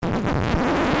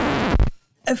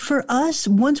For us,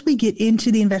 once we get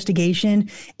into the investigation,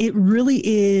 it really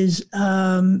is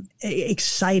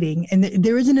exciting, and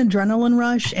there is an adrenaline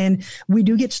rush, and we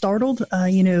do get startled.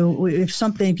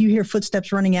 If you hear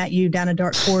footsteps running at you down a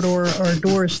dark corridor or a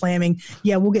door is slamming,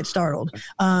 we'll get startled.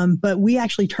 But we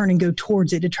actually turn and go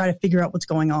towards it to try to figure out what's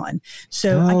going on.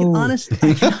 So I can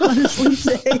honestly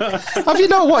say, have you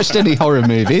not watched any horror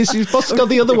movies? You're supposed to go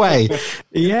the other way.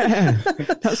 Yeah,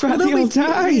 that's right. They'll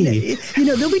die.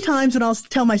 There'll be times when I'll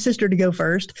tell my sister to go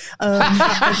first. 5,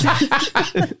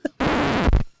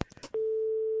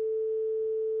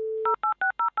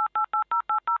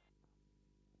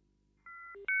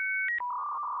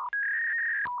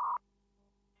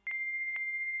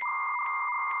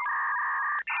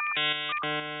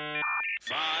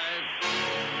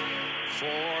 4,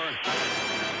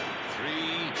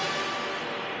 3,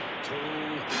 2,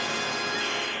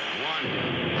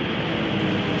 1.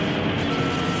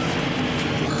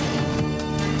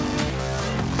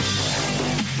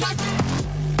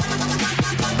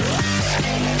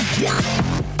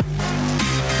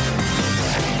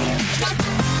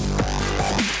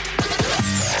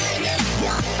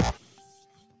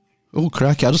 Oh,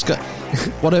 cracky. I just got...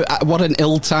 What an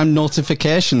ill-timed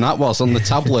notification that was on the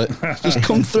tablet. Just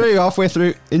come through halfway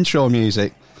through intro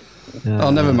music.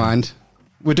 Oh, never mind.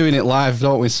 We're doing it live,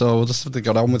 don't we? So we'll just have to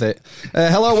get on with it.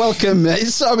 Hello, welcome.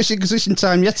 It's Amish Inquisition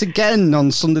time yet again on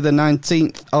Sunday the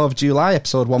 19th of July,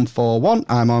 episode 141.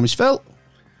 I'm Amish Phil.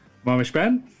 I'm Amish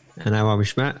Ben. And I'm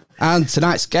Amish Matt. And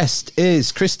tonight's guest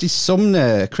is Kristy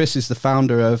Sumner. Chris is the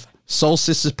founder of Soul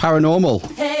Sisters Paranormal.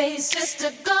 Hey,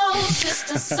 sister, go,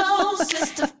 sister, soul,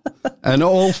 sister. An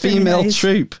all-female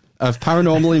troupe of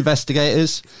paranormal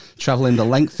investigators travelling the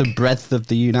length and breadth of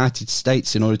the United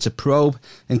States in order to probe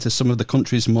into some of the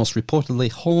country's most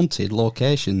reportedly haunted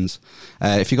locations.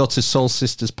 If you go to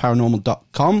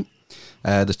soulsistersparanormal.com,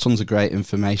 there's tons of great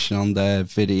information on there,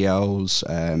 videos,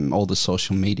 all the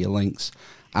social media links.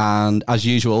 And as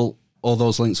usual, all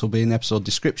those links will be in the episode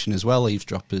description as well,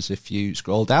 eavesdroppers, if you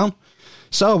scroll down.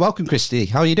 So, welcome, Kristy.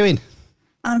 How are you doing?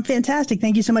 I'm fantastic.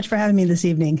 Thank you so much for having me this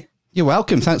evening. You're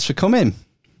welcome. Thanks for coming.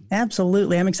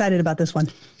 Absolutely. I'm excited about this one.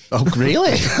 Oh,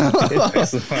 really?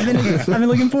 I've been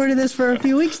looking forward to this for a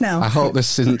few weeks now. I hope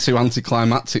this isn't too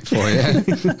anticlimactic for you.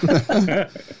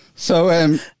 So,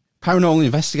 paranormal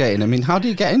investigating, I mean, how do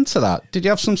you get into that? Did you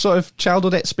have some sort of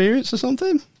childhood experience or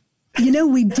something?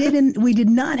 We did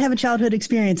not have a childhood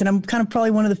experience, and I'm kind of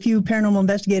probably one of the few paranormal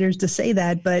investigators to say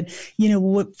that. But,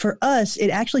 for us, it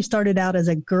actually started out as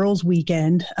a girls'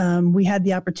 weekend. We had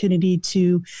the opportunity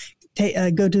to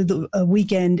go to a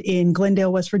weekend in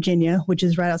Glendale, West Virginia, which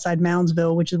is right outside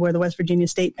Moundsville, which is where the West Virginia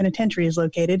State Penitentiary is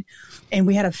located. And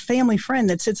we had a family friend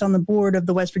that sits on the board of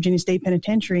the West Virginia State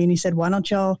Penitentiary. And he said, why don't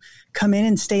y'all come in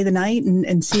and stay the night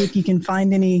and see if you can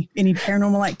find any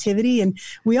paranormal activity? And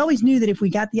we always knew that if we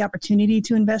got the opportunity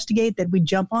to investigate, that we'd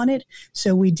jump on it.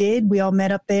 So we did. We all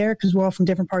met up there because we're all from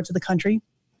different parts of the country.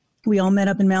 We all met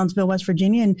up in Moundsville, West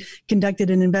Virginia, and conducted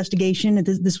an investigation.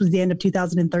 This was the end of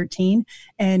 2013,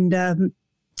 and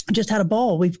just had a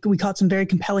ball. We caught some very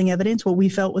compelling evidence, what we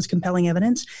felt was compelling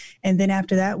evidence. And then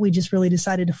after that, we just really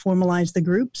decided to formalize the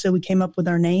group. So we came up with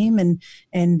our name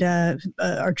and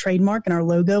our trademark and our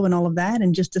logo and all of that,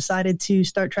 and just decided to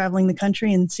start traveling the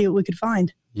country and see what we could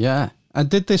find. Yeah. And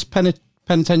did this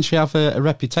penitentiary have a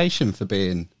reputation for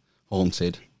being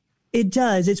haunted? It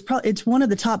does. It's one of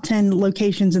the top 10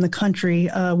 locations in the country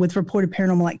with reported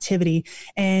paranormal activity.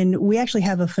 And we actually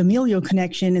have a familial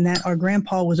connection in that our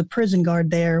grandpa was a prison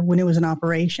guard there when it was in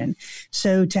operation.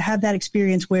 So to have that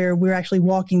experience where we're actually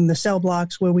walking the cell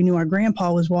blocks where we knew our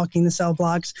grandpa was walking the cell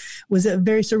blocks was a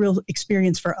very surreal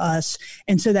experience for us.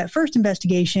 And so that first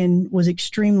investigation was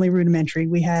extremely rudimentary.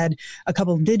 We had a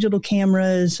couple of digital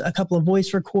cameras, a couple of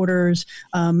voice recorders,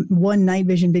 one night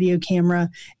vision video camera,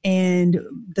 and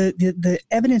the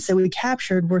evidence that we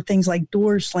captured were things like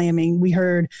doors slamming. We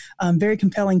heard very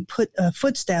compelling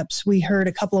footsteps. We heard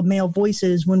a couple of male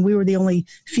voices when we were the only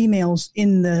females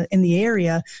in the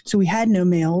area. So we had no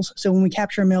males. So when we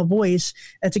capture a male voice,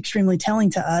 that's extremely telling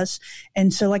to us.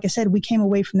 And so, like I said, we came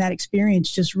away from that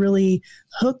experience just really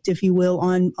hooked, if you will,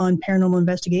 on paranormal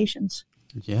investigations.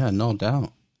 Yeah, no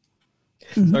doubt.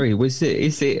 Mm-hmm. Sorry,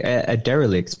 is it a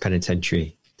derelict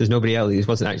penitentiary? There's nobody else. It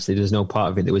wasn't actually. There's no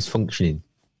part of it that was functioning.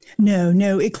 No,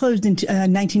 it closed in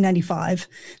 1995.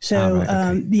 So, right,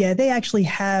 okay. They actually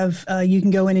have, you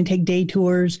can go in and take day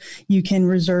tours. You can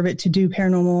reserve it to do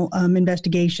paranormal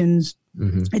investigations.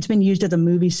 Mm-hmm. It's been used as a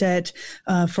movie set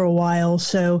for a while.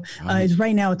 So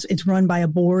right now it's run by a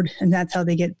board, and that's how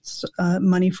they get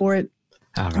money for it.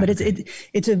 But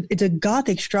it's a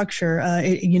Gothic structure.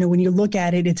 When you look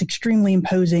at it, it's extremely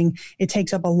imposing. It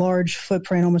takes up a large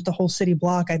footprint, almost a whole city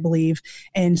block, I believe.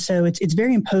 And so it's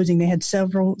very imposing. They had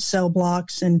several cell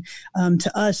blocks. And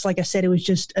to us, like I said, it was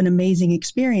just an amazing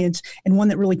experience and one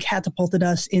that really catapulted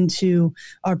us into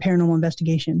our paranormal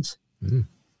investigations. Mm.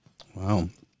 Wow.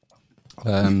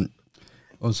 I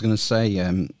was going to say,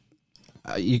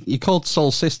 you called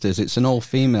Soul Sisters. It's an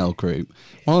all-female group.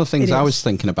 One of the things I was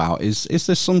thinking about is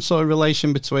there some sort of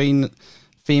relation between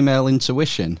female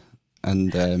intuition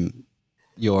and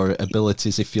your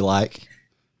abilities, if you like?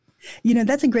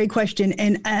 That's a great question.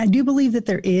 And I do believe that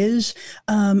there is.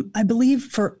 I believe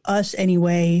for us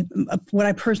anyway, what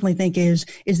I personally think is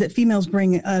that females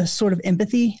bring a sort of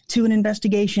empathy to an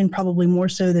investigation, probably more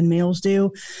so than males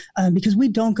do, because we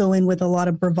don't go in with a lot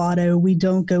of bravado. We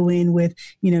don't go in with,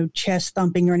 chest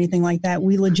thumping or anything like that.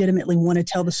 We legitimately want to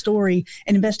tell the story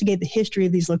and investigate the history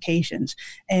of these locations.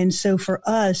 And so for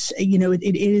us,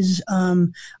 it is,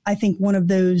 I think, one of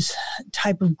those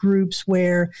type of groups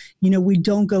where, we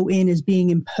don't go in as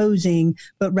being imposing,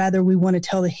 but rather we want to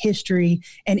tell the history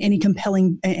and any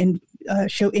compelling and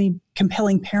show any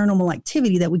compelling paranormal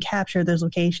activity that we capture at those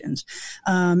locations.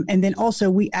 And then also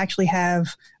we actually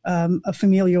have a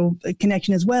familial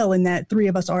connection as well, in that 3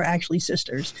 of us are actually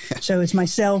sisters. So it's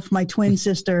myself, my twin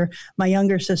sister, my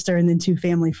younger sister, and then 2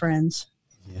 family friends.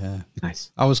 Yeah.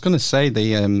 Nice. I was going to say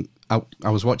I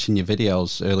was watching your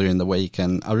videos earlier in the week,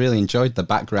 and I really enjoyed the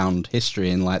background history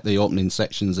in like the opening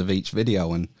sections of each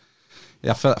video, and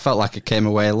I felt like I came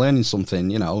away learning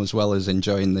something, as well as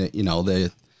enjoying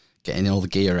the getting all the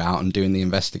gear out and doing the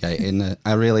investigating.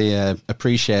 I really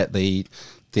appreciate the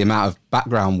amount of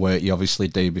background work you obviously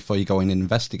do before you go in and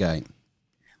investigate.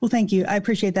 Well, thank you. I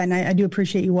appreciate that. And I do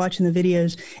appreciate you watching the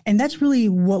videos. And that's really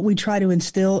what we try to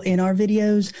instill in our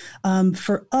videos.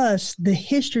 For us, the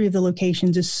history of the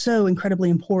locations is so incredibly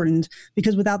important,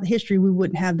 because without the history, we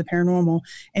wouldn't have the paranormal.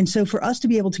 And so for us to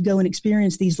be able to go and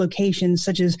experience these locations,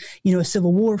 such as, a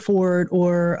Civil War fort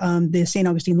or the St.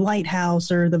 Augustine Lighthouse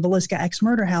or the Villisca Axe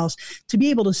Murder House, to be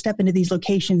able to step into these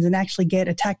locations and actually get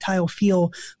a tactile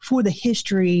feel for the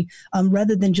history,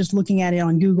 rather than just looking at it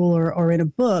on Google or in a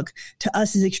book, to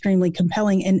us is extremely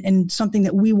compelling and something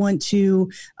that we want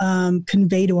to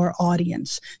convey to our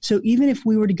audience. So even if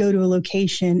we were to go to a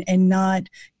location and not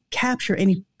capture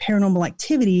any paranormal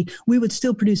activity, we would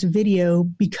still produce a video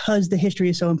because the history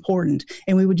is so important.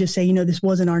 And we would just say, this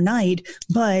wasn't our night,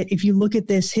 but if you look at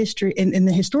this history in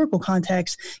the historical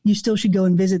context, you still should go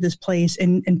and visit this place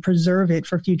and preserve it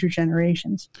for future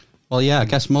generations. Well, yeah, I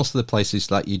guess most of the places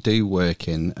that you do work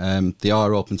in, they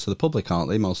are open to the public, aren't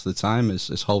they, most of the time,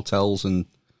 as hotels and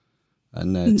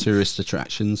tourist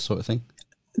attractions sort of thing?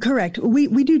 Correct.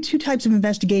 We do 2 types of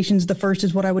investigations. The first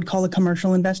is what I would call a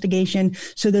commercial investigation.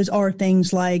 So those are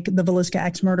things like the Villisca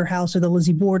Axe Murder House or the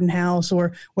Lizzie Borden House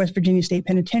or West Virginia State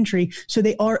Penitentiary. So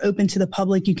they are open to the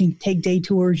public. You can take day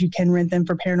tours. You can rent them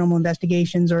for paranormal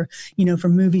investigations or, for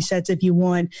movie sets if you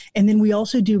want. And then we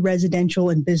also do residential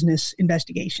and business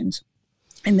investigations.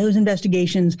 And those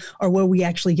investigations are where we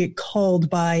actually get called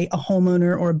by a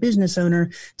homeowner or a business owner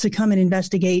to come and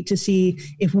investigate to see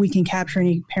if we can capture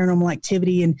any paranormal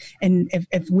activity and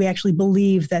if we actually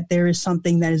believe that there is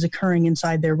something that is occurring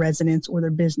inside their residence or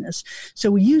their business. So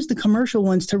we use the commercial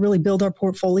ones to really build our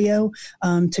portfolio,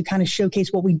 to kind of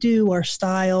showcase what we do, our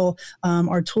style,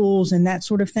 our tools, and that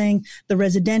sort of thing. The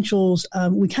residentials,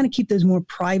 we kind of keep those more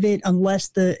private unless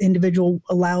the individual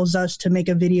allows us to make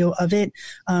a video of it.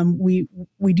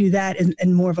 We do that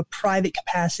in more of a private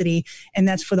capacity, and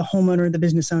that's for the homeowner or the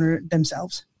business owner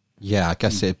themselves. Yeah, I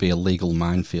guess it'd be a legal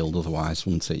minefield otherwise,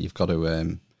 wouldn't it? You've got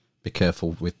to be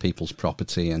careful with people's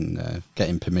property and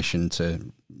getting permission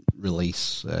to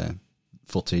release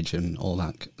footage and all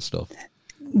that stuff.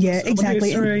 Yeah,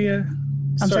 exactly.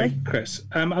 I'm sorry, Chris.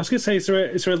 I was going to say,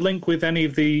 is there a link with any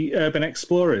of the urban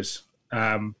explorers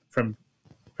from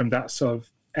that sort of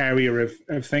area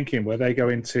of thinking, where they go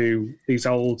into these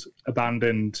old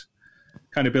abandoned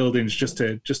kind of buildings just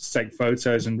to take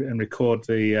photos and record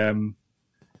the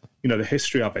the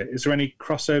history of it? Is there any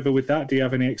crossover with that? Do you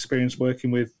have any experience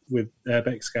working with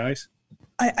urbex guys?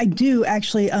 I do,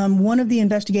 actually. One of the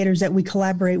investigators that we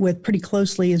collaborate with pretty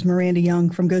closely is Miranda Young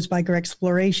from Ghost Biker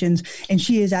Explorations, and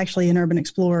she is actually an urban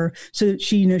explorer. So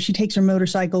she takes her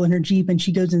motorcycle and her Jeep, and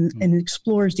she goes and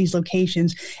explores these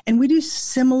locations. And we do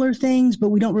similar things, but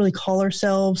we don't really call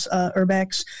ourselves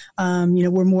urbex.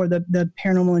 We're more the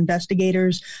paranormal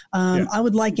investigators. I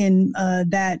would liken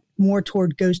that more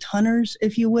toward ghost hunters,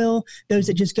 if you will, those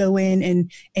that just go in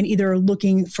and either are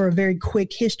looking for a very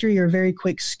quick history or a very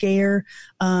quick scare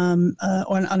on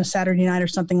a Saturday night or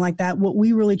something like that. What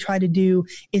we really try to do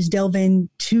is delve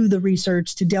into the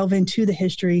research, to delve into the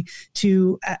history,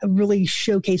 to really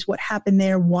showcase what happened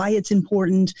there, why it's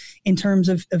important in terms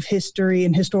of history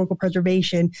and historical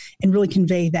preservation, and really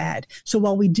convey that. So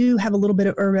while we do have a little bit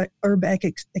of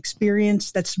urbex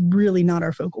experience, that's really not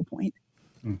our focal point.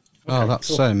 Oh, that's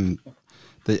cool.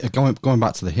 Going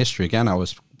back to the history again, I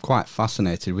was quite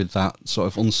fascinated with that sort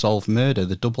of unsolved murder,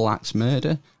 the double axe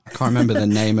murder. I can't remember the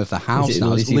name of the house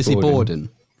now. It's Lizzie Borden.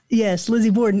 Yes,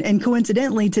 Lizzie Borden, and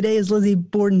coincidentally, today is Lizzie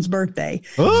Borden's birthday.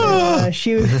 Oh! So,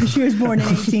 she was born in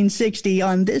 1860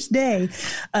 on this day,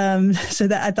 so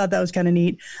that I thought that was kind of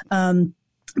neat.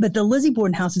 But the Lizzie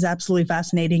Borden house is absolutely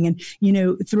fascinating. And,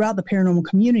 throughout the paranormal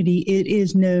community, it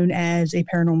is known as a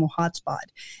paranormal hotspot.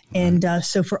 And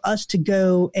so for us to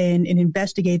go and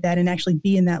investigate that and actually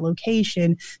be in that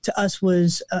location, to us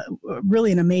was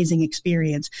really an amazing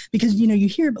experience. Because, you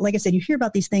hear, like I said, you hear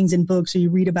about these things in books, or you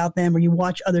read about them, or you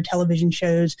watch other television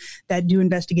shows that do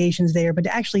investigations there. But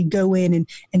to actually go in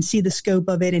and see the scope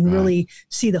of it and really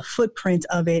see the footprint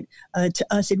of it, to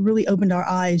us, it really opened our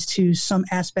eyes to some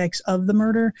aspects of the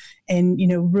murder. And,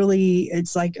 really,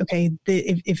 it's like, okay,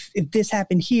 if this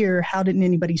happened here, how didn't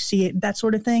anybody see it? That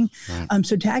sort of thing. Right.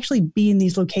 So to actually be in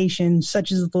these locations,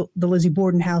 such as the Lizzie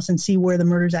Borden house, and see where the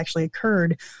murders actually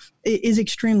occurred, is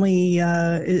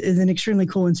an extremely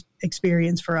cool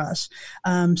experience for us.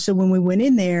 So when we went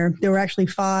in there were actually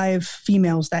 5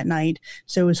 females that night.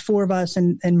 So it was 4 of us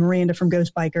and Miranda from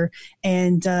Ghost Biker.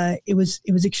 And it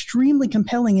was extremely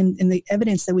compelling in the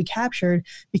evidence that we captured,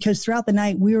 because throughout the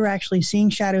night we were actually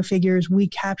seeing shadow figures. We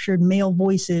captured male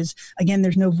voices. Again,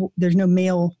 there's no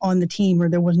male on the team, or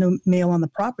there was no male on the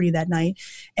property that night.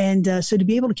 And so to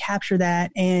be able to capture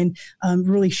that and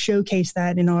really showcase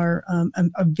that in our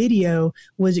a video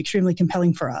was extremely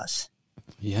compelling for us.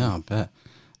 Yeah, I bet.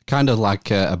 Kind of like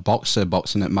a boxer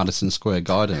boxing at Madison Square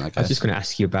Garden, I guess. I was just going to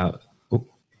ask you about... Oh.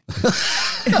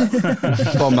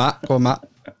 Go on, Matt.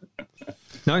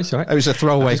 No, it's all right. It was a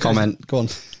throwaway comment. Go on.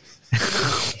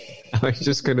 I was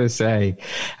just going to say,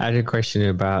 I had a question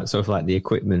about sort of like the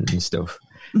equipment and stuff.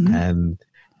 Mm-hmm.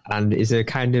 And is there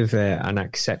kind of an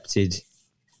accepted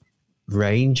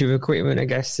range of equipment, I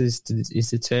guess, is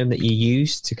the term that you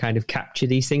use to kind of capture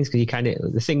these things? Because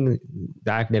the thing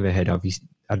that I've never heard of,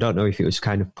 I don't know if it was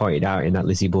kind of pointed out in that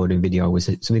Lizzie Borden video, was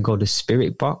it something called a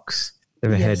spirit box?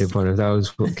 Never heard of one of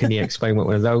those. Can you explain what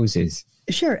one of those is?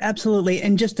 Sure, absolutely.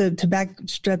 And just to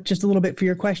backstep just a little bit for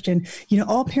your question,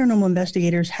 all paranormal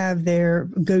investigators have their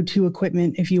go-to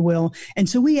equipment, if you will. And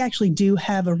so we actually do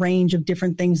have a range of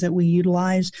different things that we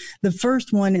utilize. The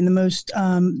first one and the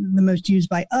most used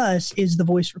by us is the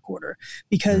voice recorder,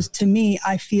 because to me,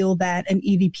 I feel that an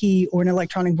EVP, or an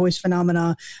electronic voice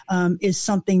phenomena, is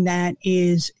something that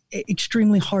is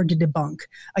extremely hard to debunk.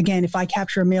 Again, if I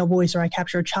capture a male voice or I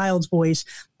capture a child's voice,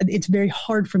 it's very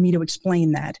hard for me to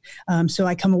explain that. So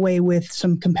I come away with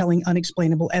some compelling,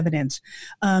 unexplainable evidence.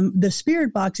 The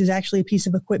spirit box is actually a piece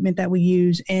of equipment that we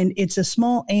use, and it's a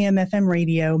small AM/FM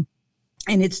radio.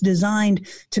 And it's designed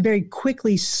to very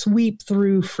quickly sweep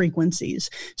through frequencies.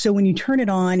 So when you turn it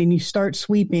on and you start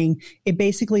sweeping,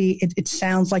 it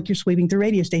sounds like you're sweeping through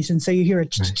radio stations. So you hear a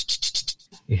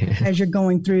as you're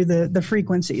going through the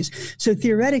frequencies. So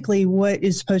theoretically, what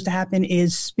is supposed to happen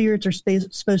is spirits are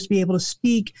supposed to be able to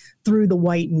speak through the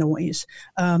white noise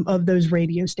of those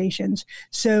radio stations.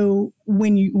 So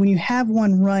when you have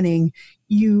one running,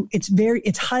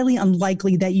 it's highly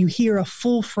unlikely that you hear a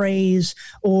full phrase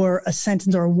or a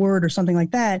sentence or a word or something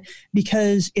like that,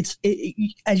 because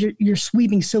as you're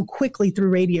sweeping so quickly through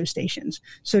radio stations.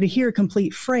 So to hear a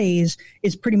complete phrase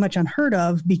is pretty much unheard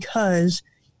of, because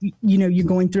you're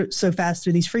going through it so fast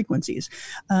through these frequencies.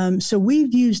 So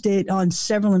we've used it on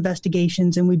several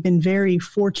investigations, and we've been very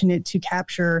fortunate to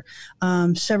capture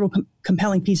several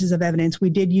compelling pieces of evidence.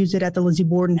 We did use it at the Lizzie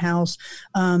Borden house.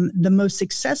 The most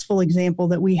successful example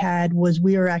that we had was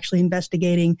we were actually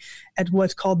investigating at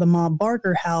what's called the Ma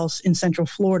Barker house in Central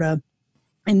Florida.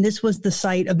 And this was the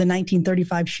site of the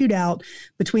 1935 shootout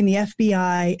between the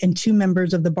FBI and 2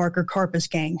 members of the Barker Karpus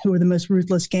gang, who were the most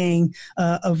ruthless gang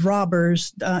of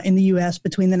robbers in the U.S.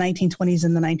 between the 1920s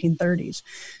and the 1930s.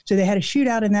 So they had a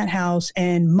shootout in that house,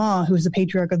 and Ma, who was the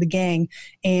patriarch of the gang,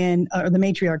 or the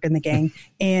matriarch in the gang,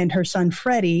 and her son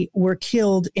Freddie were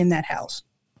killed in that house.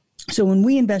 So when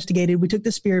we investigated, we took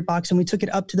the spirit box and we took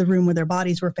it up to the room where their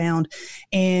bodies were found,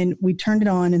 and we turned it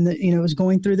on, and it was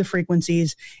going through the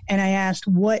frequencies. And I asked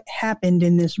what happened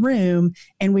in this room,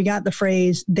 and we got the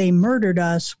phrase, "They murdered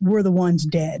us. We're the ones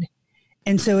dead."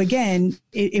 And so again,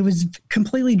 it was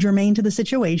completely germane to the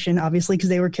situation, obviously, because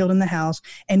they were killed in the house,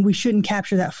 and we shouldn't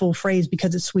capture that full phrase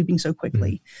because it's sweeping so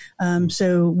quickly.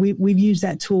 So we've used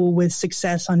that tool with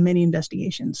success on many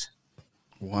investigations.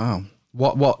 Wow.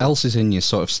 What else is in your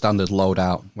sort of standard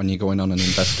loadout when you're going on an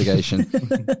investigation?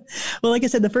 Well, like I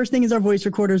said, the first thing is our voice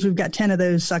recorders. We've got 10 of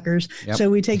those suckers. Yep. So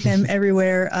we take them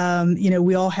everywhere.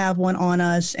 We all have one on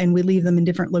us, and we leave them in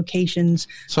different locations.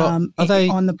 So are they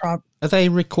on the prop? Are they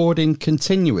recording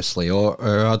continuously, or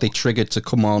are they triggered to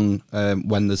come on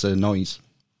when there's a noise?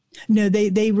 No,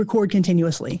 they record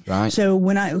continuously. Right. So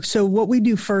what we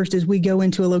do first is we go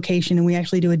into a location and we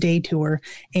actually do a day tour,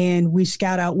 and we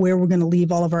scout out where we're going to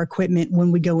leave all of our equipment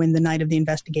when we go in the night of the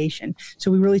investigation.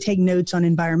 So we really take notes on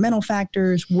environmental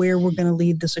factors, where we're going to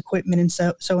leave this equipment, and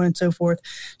so on and so forth.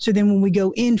 So then when we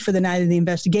go in for the night of the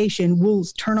investigation, we'll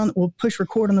push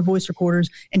record on the voice recorders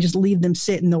and just leave them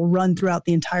sit, and they'll run throughout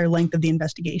the entire length of the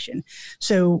investigation.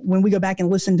 So when we go back and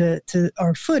listen to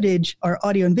our footage, our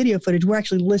audio and video footage, we're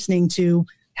actually listening to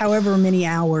however many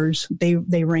hours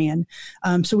they ran.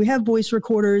 So we have voice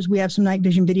recorders. We have some night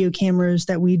vision video cameras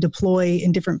that we deploy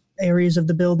in different areas of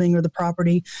the building or the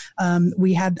property.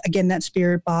 We have, again, that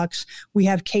spirit box. We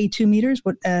have K2 meters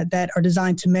that are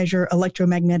designed to measure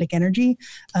electromagnetic energy.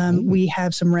 We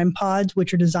have some REM pods,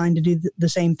 which are designed to do the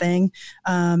same thing.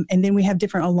 And then we have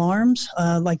different alarms,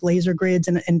 like laser grids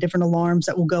and different alarms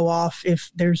that will go off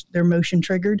if they're motion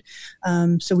triggered.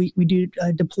 So we do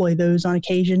deploy those on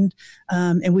occasion.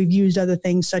 And we've used other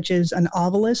things such as an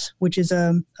Ovilus, which is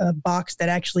a box that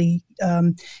actually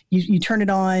you turn it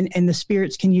on and the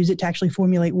spirits can use it to actually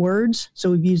formulate words.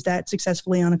 So we've used that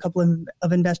successfully on a couple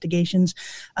of investigations.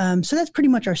 So that's pretty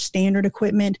much our standard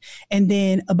equipment. And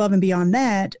then above and beyond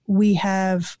that, we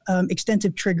have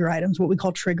extensive trigger items, what we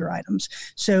call trigger items.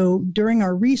 So during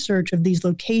our research of these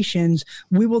locations,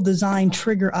 we will design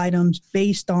trigger items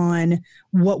based on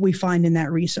what we find in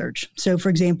that research. So for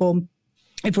example,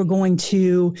 if we're going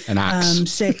to an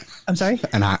axe, say, I'm sorry,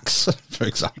 an axe, for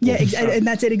example. Yeah, and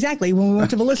that's it exactly. When we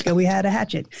went to Villisca, we had a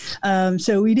hatchet.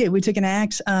 So we did. We took an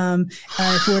axe.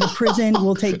 If we're at a prison,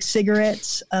 we'll take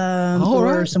cigarettes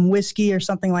or some whiskey or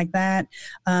something like that.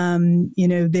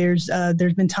 There's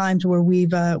been times where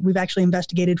we've actually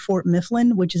investigated Fort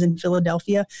Mifflin, which is in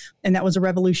Philadelphia, and that was a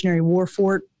Revolutionary War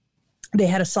fort. They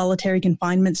had a solitary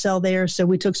confinement cell there, so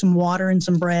we took some water and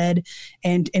some bread,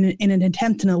 and in an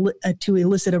attempt to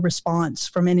elicit a response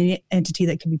from any entity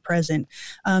that could be present.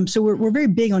 So we're very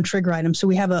big on trigger items. So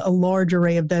we have a large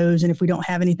array of those, and if we don't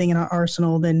have anything in our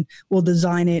arsenal, then we'll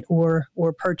design it or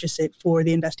purchase it for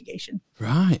the investigation.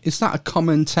 Right. Is that a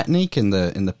common technique in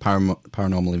the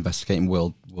paranormal investigating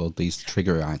world? These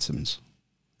trigger items.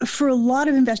 For a lot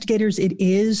of investigators, it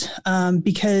is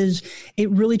because it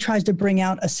really tries to bring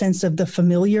out a sense of the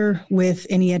familiar with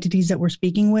any entities that we're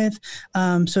speaking with.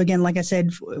 So again, like I said,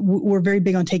 we're very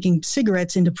big on taking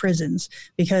cigarettes into prisons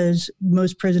because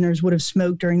most prisoners would have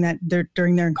smoked during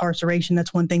their incarceration.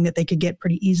 That's one thing that they could get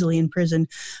pretty easily in prison.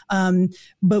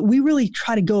 But we really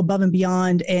try to go above and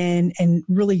beyond and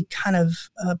really kind of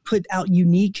put out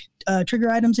unique trigger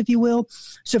items, if you will.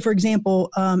 So, for example,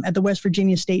 at the West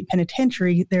Virginia State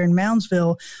Penitentiary there in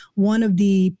Moundsville, one of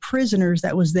the prisoners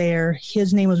that was there,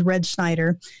 his name was Red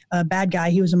Snyder, a bad guy.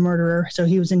 He was a murderer, so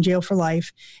he was in jail for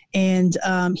life. And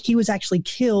he was actually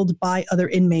killed by other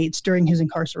inmates during his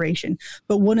incarceration.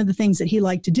 But one of the things that he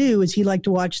liked to do is he liked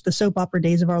to watch the soap opera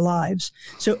Days of Our Lives.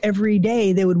 So every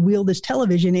day they would wheel this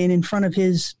television in front of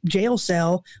his jail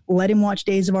cell, let him watch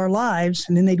Days of Our Lives,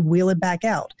 and then they'd wheel it back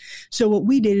out. So what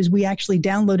we did is we actually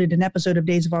downloaded an episode of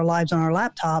Days of Our Lives on our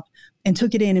laptop and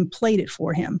took it in and played it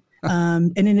for him.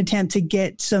 In an attempt to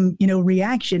get some,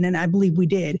 reaction, and I believe we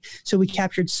did. So we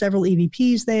captured several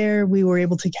EVPs there. We were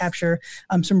able to capture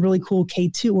some really cool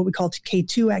K2, what we call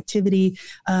K2 activity.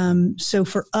 So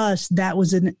for us, that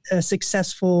was a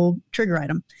successful trigger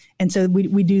item, and so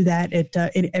we do that at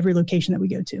every location that we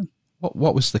go to.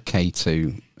 What was the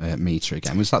K2 meter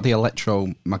again? Was that the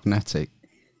electromagnetic?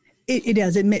 It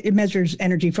does. It measures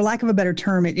energy. For lack of a better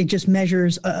term, it just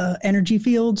measures energy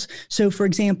fields. So, for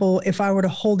example, if I were to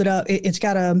hold it up, it's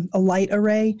got a light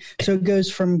array. So it goes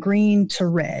from green to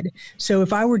red. So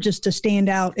if I were just to stand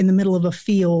out in the middle of a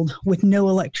field with no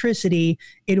electricity,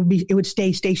 it would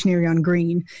stay stationary on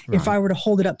green. Right. If I were to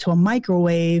hold it up to a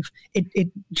microwave, it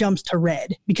jumps to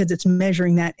red because it's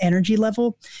measuring that energy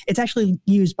level. It's actually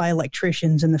used by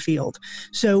electricians in the field.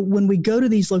 So when we go to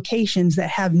these locations that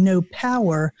have no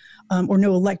power, or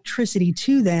no electricity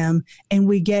to them, and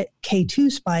we get K2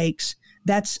 spikes,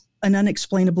 that's an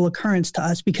unexplainable occurrence to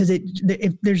us because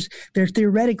there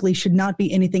theoretically should not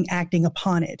be anything acting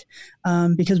upon it.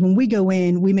 Because when we go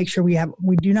in, we make sure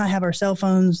we do not have our cell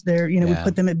phones there. We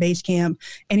put them at base camp.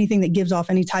 Anything that gives off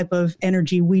any type of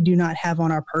energy, we do not have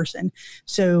on our person.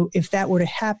 So if that were to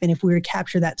happen, if we were to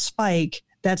capture that spike,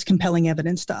 that's compelling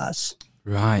evidence to us.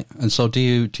 Right. And so do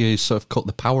you sort of cut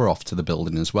the power off to the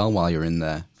building as well while you're in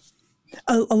there?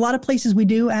 A lot of places we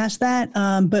do ask that,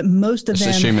 but most of them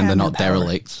assuming they're not no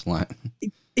derelict, like.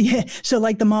 Yeah. So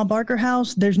like the Ma Barker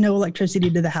house, there's no electricity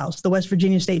to the house. The West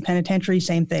Virginia State Penitentiary,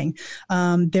 same thing.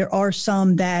 There are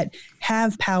some that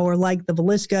have power like the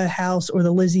Villisca house or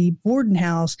the Lizzie Borden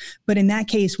house. But in that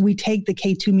case, we take the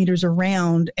K2 meters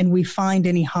around and we find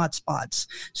any hot spots.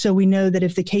 So we know that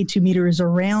if the K2 meter is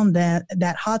around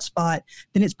that hot spot,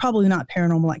 then it's probably not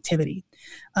paranormal activity.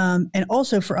 And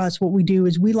also for us, what we do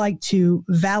is we like to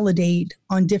validate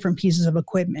on different pieces of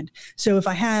equipment. So if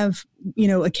I have,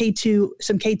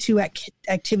 some K2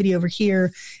 activity over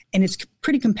here and it's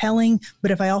pretty compelling, but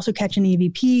if I also catch an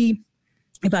EVP,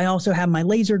 if I also have my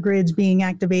laser grids being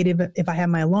activated, if I have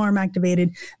my alarm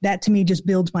activated, that to me just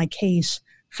builds my case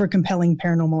for compelling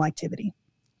paranormal activity.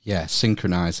 Yeah,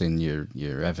 synchronizing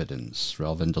your evidence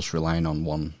rather than just relying on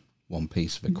one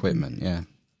piece of equipment. Yeah,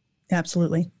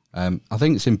 absolutely. I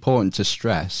think it's important to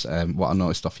stress what I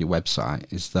noticed off your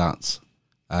website is that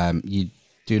you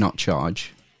do not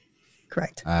charge.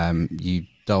 Correct. You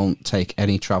don't take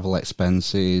any travel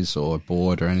expenses or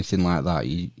board or anything like that.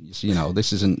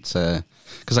 This isn't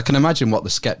because I can imagine what the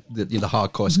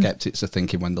hardcore skeptics are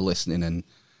thinking when they're listening, and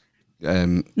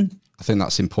I think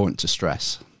that's important to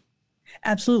stress.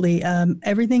 Absolutely.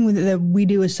 Everything that we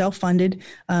do is self-funded.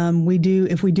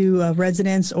 If we do a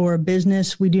residence or a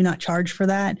business, we do not charge for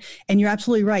that. And you're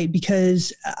absolutely right,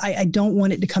 because I don't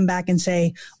want it to come back and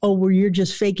say, oh, well, you're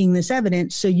just faking this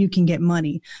evidence so you can get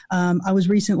money. I was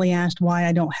recently asked why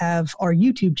I don't have our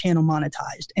YouTube channel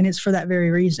monetized. And it's for that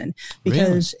very reason,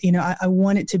 because, really? I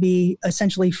want it to be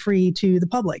essentially free to the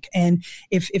public. And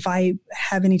if I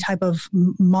have any type of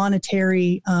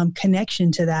monetary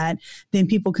connection to that, then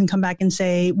people can come back and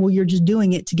say, well, you're just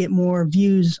doing it to get more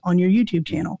views on your YouTube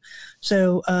channel.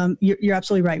 So you're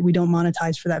absolutely right. We don't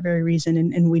monetize for that very reason.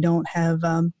 And we don't have,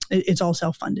 it's all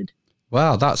self-funded.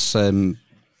 Wow. That's, I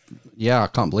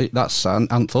can't believe that's, I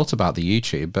hadn't thought about the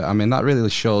YouTube, but I mean, that really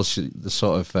shows the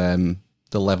sort of,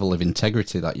 the level of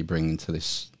integrity that you bring into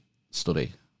this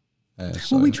study.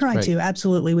 We try to.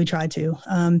 Absolutely. We try to.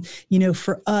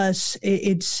 For us,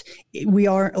 we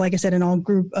are, like I said, an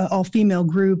all female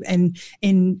group, and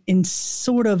in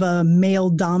sort of a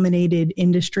male dominated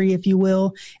industry, if you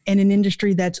will, and an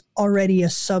industry that's already a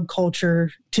subculture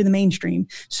to the mainstream.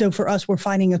 So for us, we're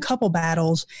fighting a couple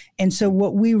battles. And so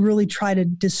what we really try to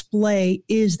display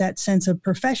is that sense of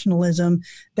professionalism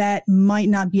that might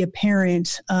not be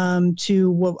apparent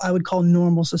to what I would call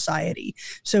normal society.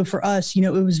 So for us, it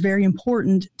was very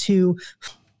important to...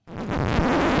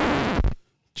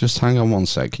 Just hang on one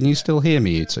sec. Can you still hear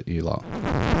me, you lot?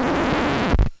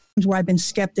 Where I've been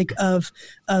skeptic of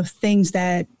things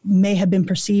that may have been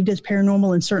perceived as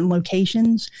paranormal in certain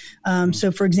locations. So,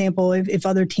 for example, if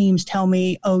other teams tell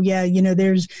me, "Oh, yeah,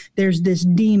 there's this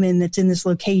demon that's in this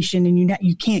location, and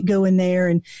you can't go in there,"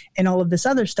 and all of this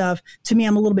other stuff, to me,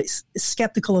 I'm a little bit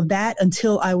skeptical of that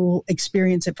until I will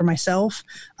experience it for myself,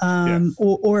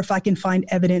 or if I can find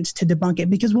evidence to debunk it.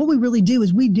 Because what we really do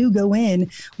is we do go in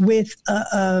with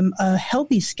a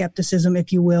healthy skepticism,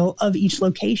 if you will, of each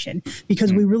location,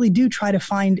 because we really do try to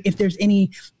find if there's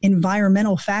any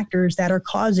environmental factors that are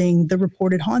causing the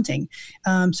reported haunting.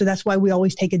 So that's why we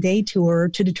always take a day tour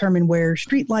to determine where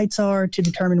street lights are, to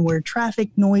determine where traffic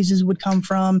noises would come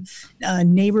from,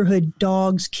 neighborhood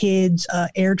dogs, kids,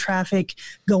 air traffic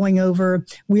going over.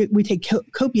 We take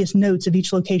copious notes of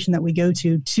each location that we go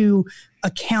to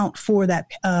account for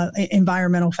that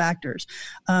environmental factors.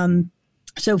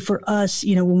 So for us,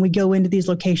 when we go into these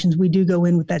locations, we do go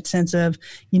in with that sense of,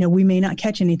 we may not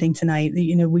catch anything tonight,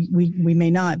 we may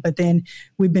not, but then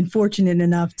we've been fortunate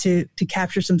enough to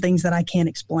capture some things that I can't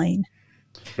explain.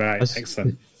 Right.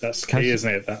 Excellent. That's key,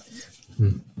 isn't it? That.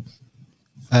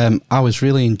 I was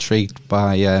really intrigued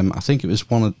by, I think it was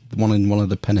one of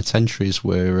the penitentiaries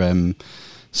where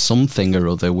something or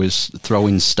other was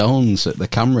throwing stones at the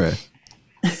camera.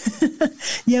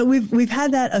 Yeah, we've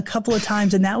had that a couple of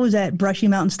times, and that was at Brushy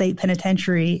Mountain State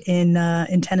Penitentiary in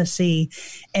Tennessee.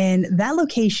 And that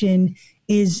location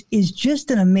is just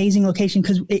an amazing location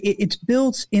because it's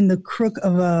built in the crook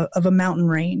of a mountain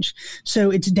range.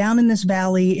 So it's down in this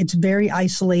valley. It's very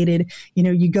isolated. You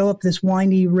know, you go up this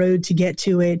windy road to get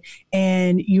to it,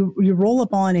 and you roll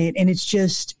up on it, and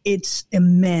it's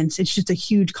immense. It's just a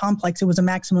huge complex. It was a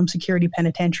maximum security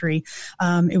penitentiary.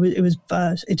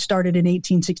 It started in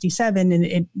 1867 and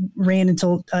it ran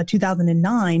until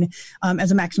 2009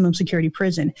 as a maximum security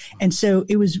prison. And so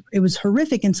it was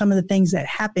horrific in some of the things that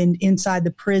happened inside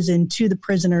the prison to the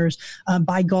prisoners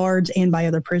by guards and by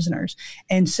other prisoners.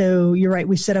 And so you're right.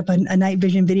 We set up a night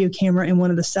vision video camera in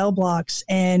one of the cell blocks.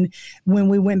 And when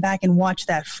we went back and watched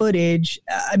that footage,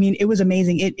 I mean, it was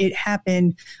amazing. It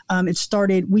happened.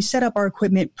 We set up our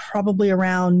equipment probably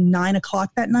around 9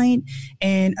 o'clock that night.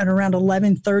 And at around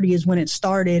 11:30 is when it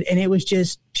started. And it was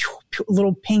just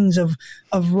little pings of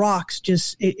rocks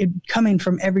just it coming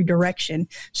from every direction.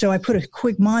 So I put a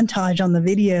quick montage on the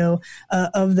video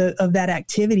of that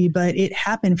activity, but it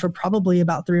happened for probably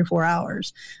about 3 or 4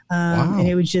 hours. Wow. And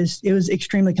it was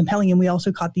extremely compelling. And we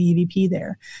also caught the EVP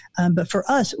there. But for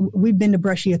us, we've been to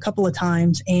Brushy a couple of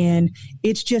times, and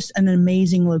it's just an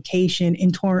amazing location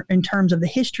in terms of the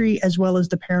history as well as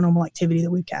the paranormal activity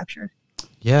that we've captured.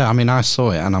 Yeah, I mean, I saw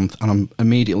it, and I'm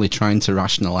immediately trying to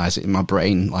rationalise it in my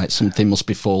brain, like something must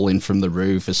be falling from the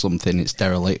roof or something. It's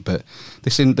derelict, but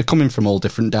they're coming from all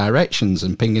different directions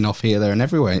and pinging off here, there, and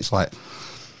everywhere. It's like,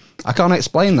 I can't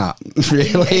explain that,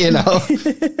 really, you know.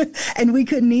 And we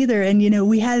couldn't either. And, you know,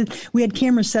 we had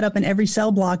cameras set up in every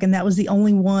cell block, and that was the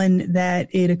only one that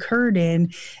it occurred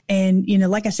in. And, you know,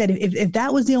 like I said, if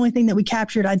that was the only thing that we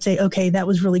captured, I'd say, okay, that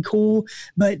was really cool.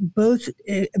 But both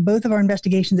of our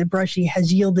investigations at Brushy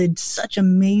has yielded such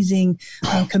amazing,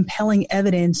 compelling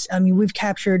evidence. I mean, we've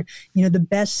captured, you know, the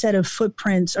best set of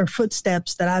footprints or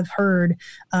footsteps that I've heard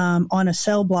on a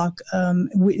cell block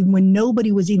when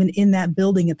nobody was even in that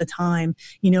building at the time.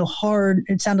 You know,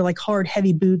 it sounded like hard,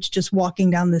 heavy boots just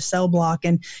walking down the cell block.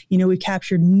 And, you know, we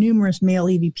captured numerous male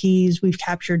EVPs. We've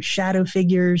captured shadow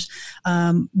figures,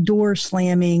 door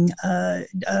slamming,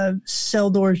 cell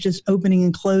doors just opening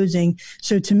and closing.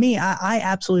 So to me, I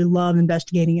absolutely love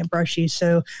investigating at Brushy.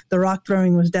 So the rock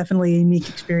throwing was definitely a unique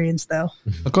experience, though.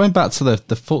 Going back to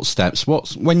the footsteps,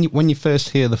 when you first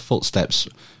hear the footsteps,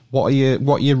 what are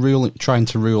you trying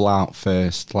to rule out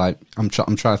first? Like, I'm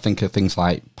trying to think of things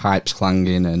like pipes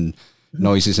clanging and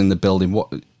noises in the building.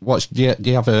 Do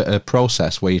you have a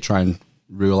process where you try and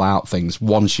rule out things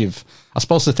once you've? I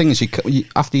suppose the thing is, you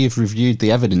after you've reviewed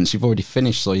the evidence, you've already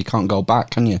finished, so you can't go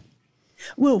back, can you?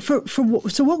 Well,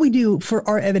 so what we do for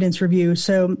our evidence review,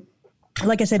 so.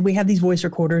 Like I said, we have these voice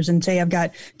recorders, and say I've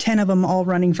got 10 of them all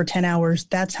running for 10 hours.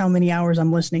 That's how many hours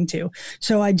I'm listening to.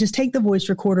 So I just take the voice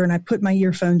recorder and I put my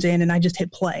earphones in and I just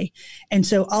hit play. And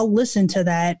so I'll listen to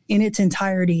that in its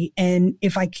entirety. And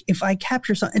if I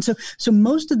capture something, and so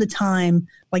most of the time,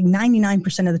 like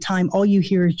 99% of the time, all you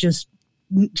hear is just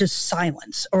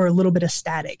silence or a little bit of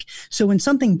static. So when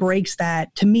something breaks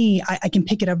that, to me, I can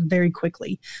pick it up very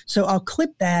quickly. So I'll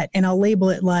clip that and I'll label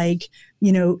it like,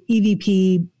 you know,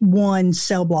 EVP 1,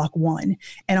 cell block 1.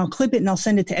 And I'll clip it and I'll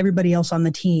send it to everybody else on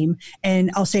the team. And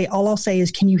all I'll say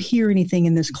is, can you hear anything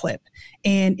in this clip?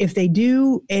 And if they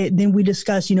do, then we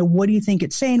discuss, you know, what do you think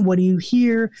it's saying? What do you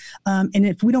hear? And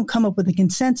if we don't come up with a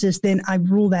consensus, then I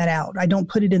rule that out. I don't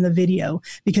put it in the video,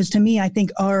 because to me, I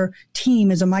think our team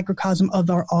is a microcosm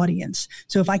of our audience.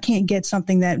 So if I can't get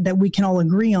something that we can all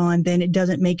agree on, then it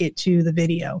doesn't make it to the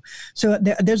video. So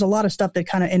there's a lot of stuff that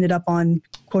kind of ended up on,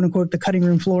 quote unquote, the cutting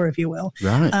room floor, if you will.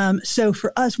 Right. So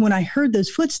for us, when I heard those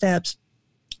footsteps,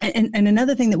 and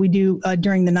another thing that we do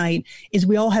during the night is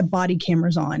we all have body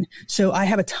cameras on. So I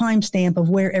have a timestamp of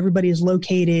where everybody is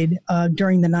located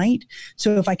during the night.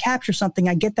 So if I capture something,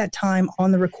 I get that time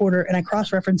on the recorder and I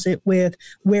cross-reference it with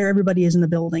where everybody is in the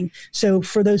building. So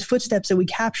for those footsteps that we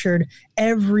captured,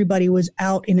 everybody was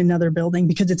out in another building,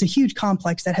 because it's a huge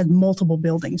complex that has multiple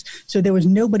buildings. So there was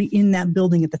nobody in that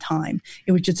building at the time.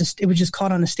 It was just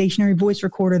caught on a stationary voice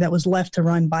recorder that was left to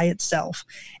run by itself.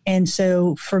 And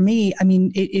so for me, I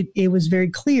mean, it was very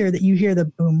clear that you hear the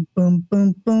boom, boom,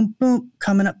 boom, boom, boom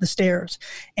coming up the stairs.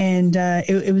 And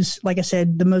it was, like I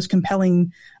said, the most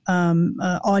compelling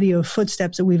audio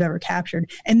footsteps that we've ever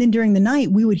captured. And then during the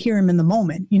night, we would hear them in the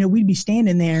moment. You know, we'd be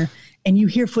standing there and you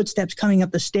hear footsteps coming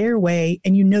up the stairway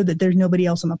and you know that there's nobody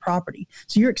else on the property.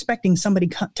 So you're expecting somebody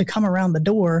to come around the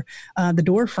door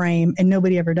frame, and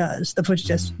nobody ever does. The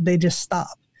footsteps, they just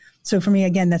stop. So for me,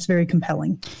 again, that's very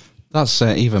compelling. That's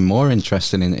even more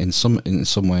interesting in some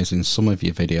ways in some of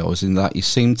your videos, in that you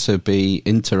seem to be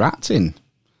interacting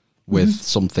with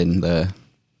something there.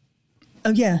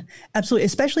 Oh, yeah, absolutely.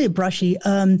 Especially at Brushy.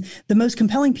 The most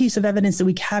compelling piece of evidence that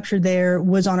we captured there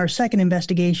was on our second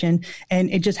investigation, and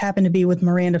it just happened to be with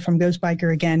Miranda from Ghost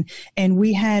Biker again. And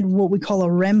we had what we call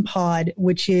a REM pod,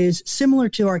 which is similar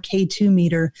to our K2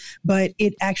 meter, but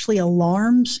it actually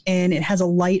alarms and it has a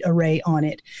light array on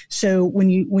it. So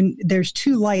when there's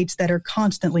two lights that are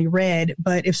constantly red,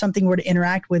 but if something were to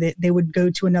interact with it, they would go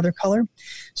to another color.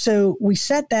 So we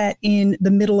set that in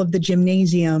the middle of the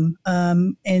gymnasium,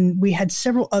 and we had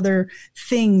several other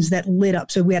things that lit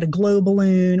up. So we had a glow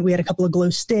balloon, we had a couple of glow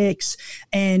sticks,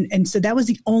 and so that was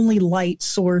the only light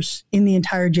source in the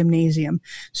entire gymnasium.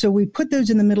 So we put those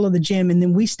in the middle of the gym, and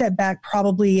then we stepped back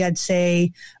probably, I'd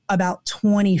say, about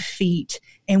 20 feet,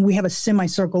 and we have a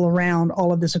semicircle around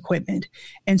all of this equipment.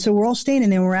 And so we're all standing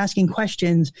there, and we're asking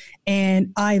questions,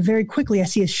 and I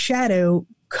see a shadow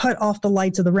cut off the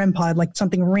lights of the REM pod, like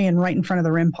something ran right in front of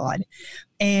the REM pod.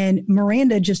 And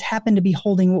Miranda just happened to be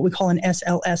holding what we call an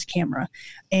SLS camera.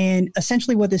 And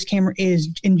essentially what this camera is,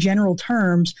 in general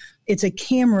terms, it's a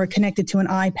camera connected to an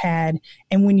iPad.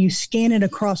 And when you scan it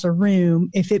across a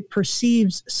room, if it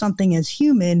perceives something as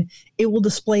human, it will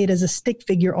display it as a stick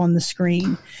figure on the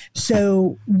screen.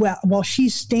 So while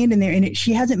she's standing there, and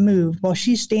she hasn't moved, while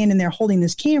she's standing there holding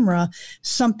this camera,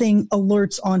 something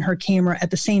alerts on her camera at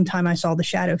the same time I saw the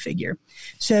shadow figure.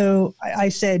 So I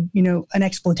said, an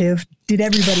expletive. Did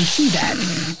everybody see that?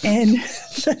 And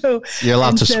so you're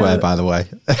allowed to swear, by the way.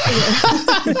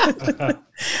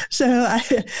 So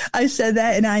I said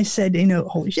that, and I said,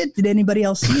 holy shit, did anybody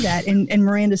else see that? And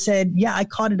Miranda said, yeah, I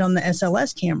caught it on the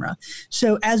SLS camera.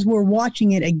 So as we're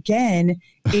watching it again,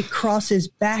 it crosses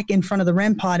back in front of the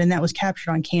REM pod, and that was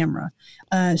captured on camera.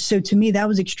 So to me, that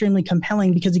was extremely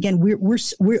compelling because, again,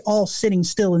 we're all sitting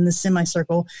still in this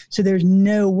semicircle, so there's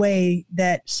no way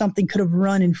that something could have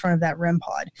run in front of that REM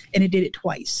pod, and it did it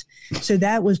twice. So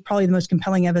that was probably the most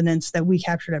compelling evidence that we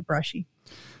captured at Brushy.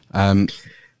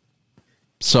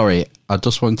 Sorry, I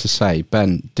just wanted to say,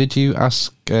 Ben, did you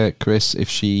ask Chris if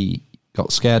she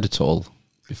got scared at all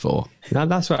before? No,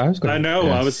 that's what I was going to I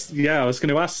know. I was going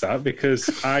to ask that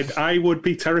because I would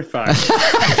be terrified.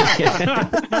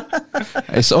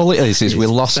 It's all it is we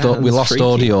lost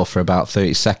audio for about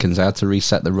 30 seconds. I had to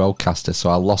reset the roadcaster, so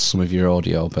I lost some of your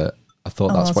audio, but I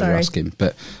thought that's what you're asking.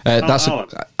 But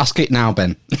ask it now,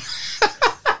 Ben.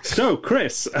 So,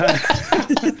 Chris, are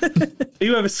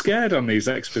you ever scared on these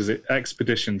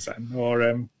expeditions then?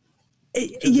 Or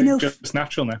just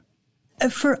natural now?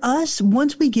 For us,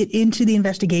 once we get into the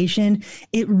investigation,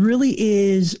 it really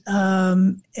is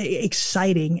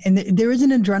exciting, and there is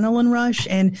an adrenaline rush,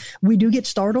 and we do get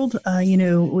startled.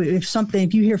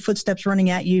 If you hear footsteps running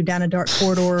at you down a dark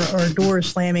corridor or a door is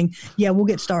slamming, we'll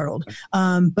get startled.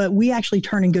 But we actually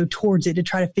turn and go towards it to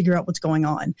try to figure out what's going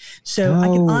on. So I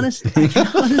can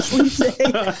honestly say,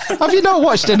 have you not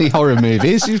watched any horror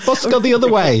movies? You're supposed to go the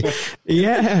other way.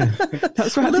 Yeah,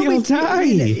 that's why they all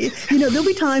die. There'll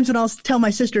be times when I'll tell my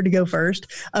sister to go first.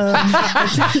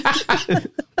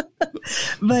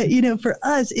 But for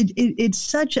us, it's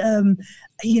such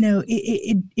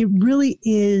it really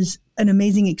is an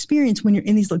amazing experience when you're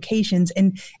in these locations,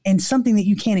 and something that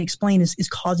you can't explain is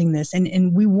causing this,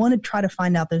 and we want to try to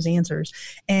find out those answers.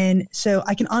 And so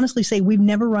I can honestly say we've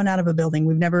never run out of a building,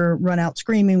 we've never run out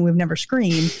screaming, we've never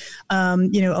screamed.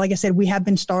 Like I said, we have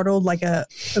been startled, like a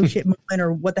oh shit moment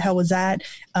or what the hell was that,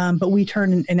 but we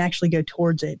turn and actually go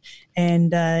towards it.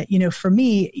 And for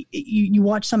me, you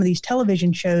watch some of these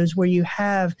television shows where you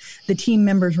have the team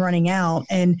members running out,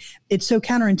 and it's so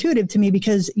counterintuitive to me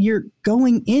because you're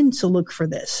going in to look for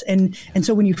this, and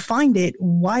so when you find it,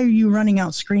 why are you running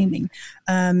out screaming?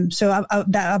 So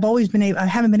I've always been I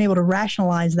haven't been able to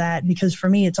rationalize that, because for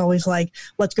me it's always like,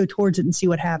 let's go towards it and see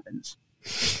what happens.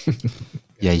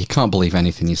 Yeah, you can't believe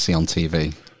anything you see on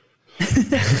TV.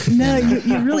 No,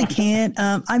 you really can't.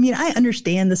 I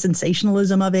understand the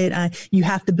sensationalism of it. You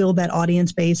have to build that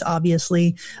audience base,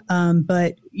 obviously.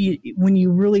 But when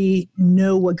you really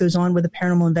know what goes on with a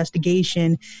paranormal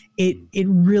investigation, it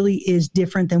really is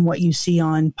different than what you see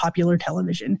on popular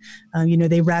television.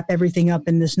 They wrap everything up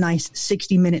in this nice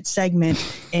 60-minute segment,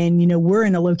 and, we're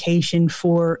in a location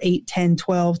for 8, 10,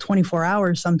 12, 24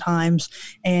 hours sometimes.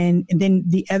 And then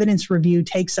the evidence review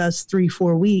takes us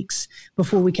 3-4 weeks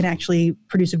before we can actually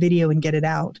produce a video and get it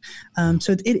out.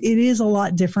 So it is a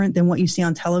lot different than what you see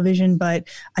on television, but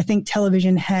I think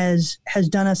television has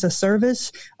done us a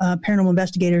service, paranormal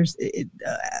investigators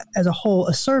as a whole,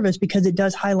 a service, because it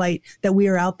does highlight that we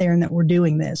are out there and that we're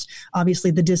doing this. Obviously,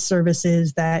 the disservice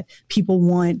is that people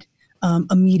want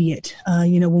immediate.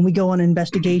 When we go on an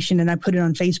investigation and I put it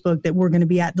on Facebook that we're going to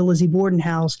be at the Lizzie Borden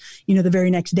house, the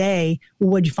very next day, well,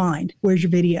 what'd you find? Where's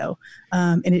your video?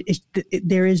 And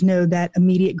there is no that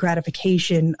immediate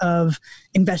gratification of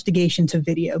investigation to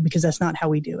video, because that's not how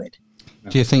we do it.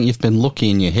 Do you think you've been lucky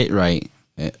in your hit rate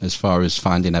as far as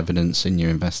finding evidence in your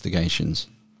investigations?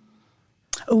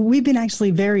 We've been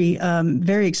actually very,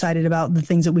 very excited about the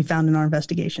things that we found in our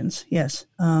investigations. Yes.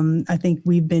 I think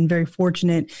we've been very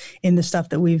fortunate in the stuff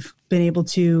that we've been able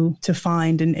to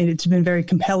find, and it's been very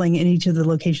compelling in each of the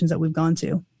locations that we've gone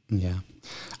to. Yeah.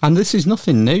 And this is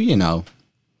nothing new,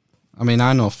 I mean,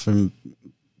 I know from,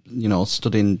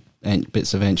 studying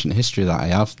bits of ancient history that I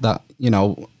have, that,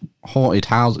 haunted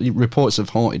houses, reports of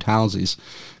haunted houses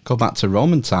go back to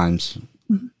Roman times.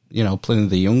 Mm-hmm. Pliny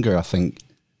the Younger, I think,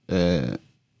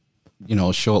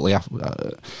 shortly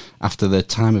after the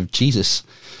time of Jesus.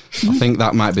 Mm-hmm. I think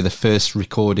that might be the first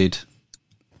recorded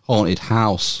haunted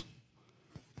house.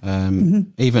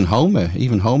 Even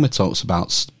Homer talks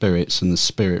about spirits and the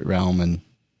spirit realm and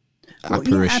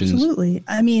apparitions. Yeah, absolutely.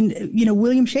 I mean,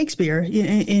 William Shakespeare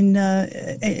in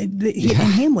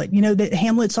Hamlet, that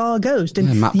Hamlet saw a ghost, and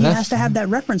he has to have that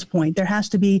reference point. There has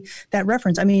to be that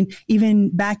reference. I mean, even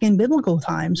back in biblical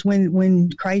times,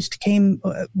 when Christ came,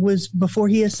 was before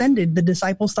he ascended, the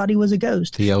disciples thought he was a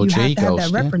ghost. The OG you have to ghost,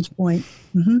 have that reference point.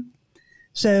 Mm-hmm.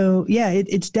 So, yeah,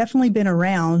 it's definitely been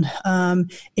around.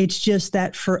 It's just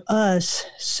that for us,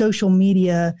 social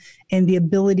media and the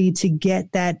ability to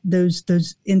get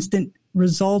those instant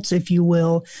results, if you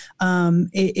will,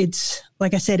 it's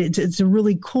like I said, it's a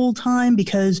really cool time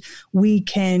because we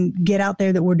can get out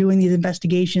there that we're doing these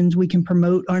investigations. We can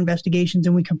promote our investigations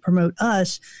and we can promote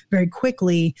us very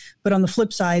quickly. But on the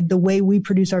flip side, the way we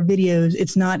produce our videos,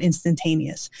 it's not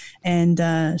instantaneous. And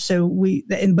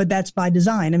but that's by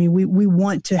design. I mean, we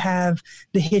want to have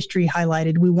the history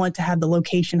highlighted. We want to have the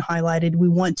location highlighted. We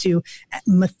want to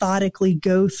methodically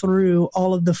go through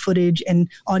all of the footage and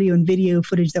audio and video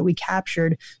footage that we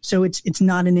captured. So it's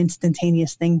not an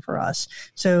instantaneous thing for us.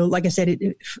 So, like I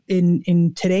said,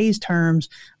 in today's terms,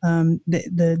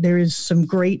 there is some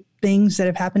great things that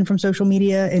have happened from social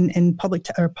media and public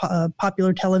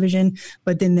popular television,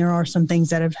 but then there are some things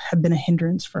that have been a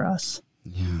hindrance for us.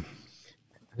 Yeah,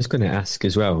 I was going to ask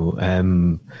as well,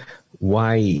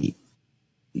 why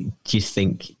do you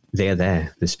think they're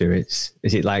there, the spirits?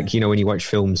 Is it like, when you watch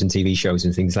films and TV shows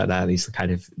and things like that, it's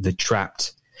kind of the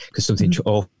trapped because something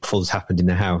awful's happened in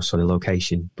the house or the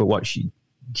location, but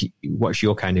what's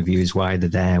your kind of view is why they're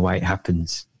there, why it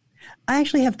happens? I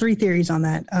actually have 3 theories on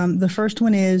that. The first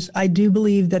one is I do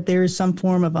believe that there is some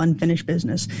form of unfinished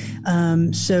business.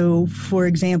 So, for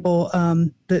example,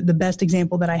 the best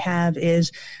example that I have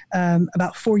is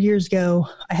about 4 years ago,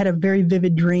 I had a very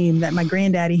vivid dream that my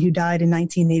granddaddy, who died in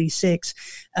 1986,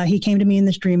 he came to me in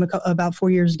this dream about 4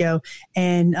 years ago.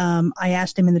 And I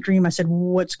asked him in the dream, I said,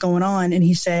 what's going on? And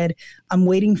he said, I'm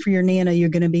waiting for your Nana. You're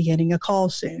going to be getting a call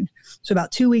soon. So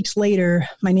about 2 weeks later,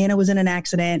 my Nana was in an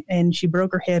accident and she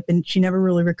broke her hip and she never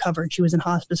really recovered. She was in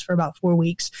hospice for about 4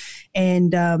 weeks.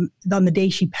 And on the day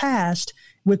she passed,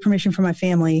 with permission from my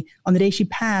family, on the day she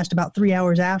passed, about 3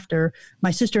 hours after,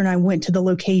 my sister and I went to the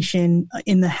location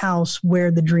in the house where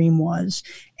the dream was.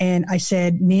 And I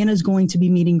said, Nana's going to be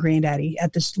meeting Granddaddy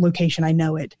at this location. I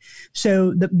know it.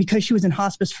 So because she was in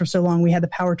hospice for so long, we had the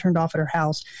power turned off at her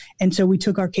house. And so we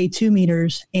took our K2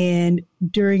 meters, and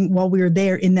while we were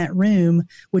there in that room,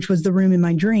 which was the room in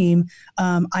my dream,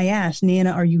 I asked,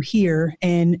 Nana, are you here?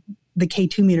 And the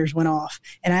K2 meters went off,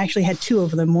 and I actually had 2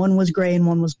 of them. One was gray and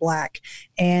one was black.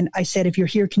 And I said, if you're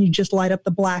here, can you just light up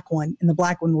the black one? And the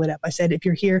black one lit up. I said, if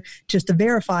you're here just to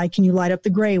verify, can you light up the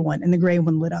gray one? And the gray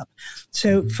one lit up.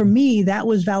 So for me, that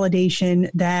was validation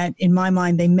that in my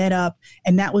mind, they met up,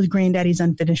 and that was Granddaddy's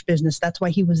unfinished business. That's why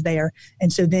he was there.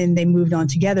 And so then they moved on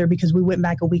together, because we went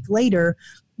back a week later,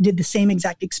 did the same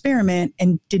exact experiment,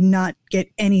 and did not get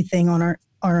anything on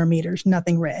our meters,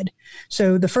 nothing read.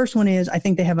 So the first one is I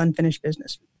think they have unfinished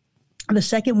business. The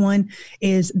second one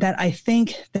is that I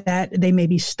think that they may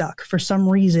be stuck. For some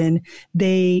reason,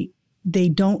 they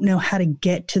don't know how to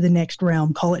get to the next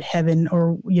realm, call it heaven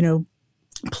or,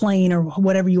 plane or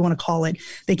whatever you want to call it.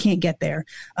 They can't get there.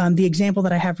 The example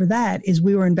that I have for that is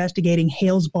we were investigating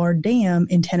Hales Bar Dam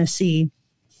in Tennessee.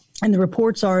 And the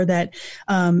reports are that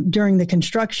during the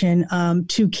construction,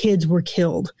 2 kids were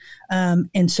killed.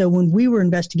 And so when we were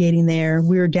investigating there,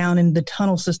 we were down in the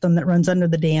tunnel system that runs under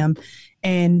the dam.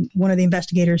 And one of the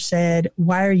investigators said,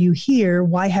 why are you here?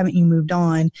 Why haven't you moved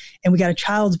on? And we got a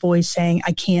child's voice saying,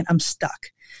 I can't, I'm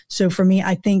stuck. So for me,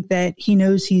 I think that he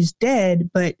knows he's dead,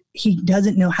 but he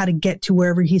doesn't know how to get to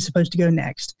wherever he's supposed to go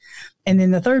next. And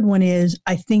then the third one is,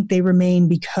 I think they remain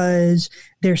because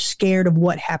they're scared of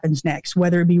what happens next,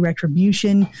 whether it be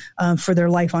retribution for their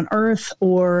life on earth,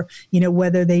 or,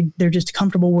 whether they're just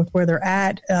comfortable with where they're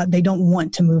at. They don't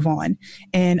want to move on.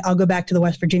 And I'll go back to the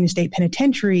West Virginia State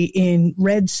Penitentiary in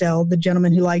Red Cell, the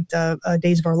gentleman who liked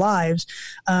Days of Our Lives.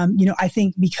 I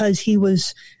think because he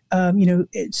was,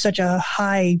 such a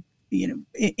high,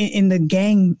 in the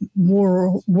gang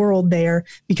world there,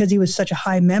 because he was such a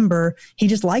high member, he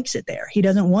just likes it there. He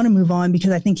doesn't want to move on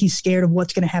because I think he's scared of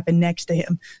what's going to happen next to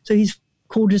him. So he's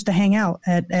cool just to hang out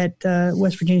at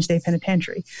West Virginia State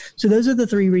Penitentiary. So those are the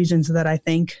three reasons that I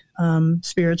think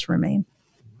spirits remain.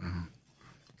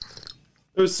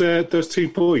 Those two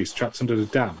boys trapped under the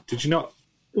dam. Did you not?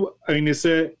 I mean,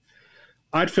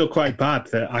 I'd feel quite bad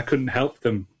that I couldn't help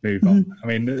them move on. I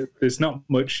mean, there's not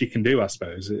much you can do, I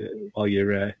suppose, while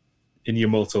you're in your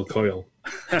mortal coil.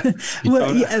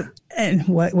 Well, yeah, and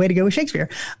way to go with Shakespeare.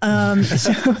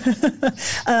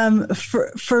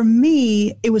 For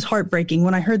me, it was heartbreaking.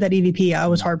 When I heard that EVP, I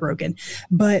was heartbroken.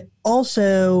 But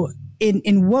also,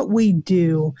 in what we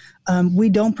do, we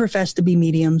don't profess to be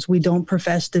mediums. We don't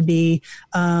profess to be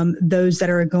those that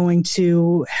are going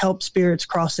to help spirits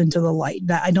cross into the light.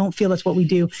 That I don't feel that's what we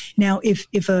do. Now, if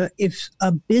a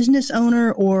business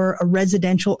owner or a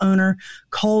residential owner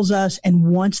calls us and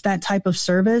wants that type of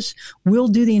service, we'll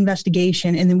do the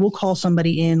investigation and then we'll call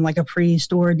somebody in, like a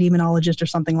priest or a demonologist or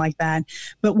something like that.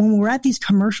 But when we're at these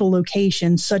commercial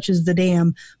locations, such as the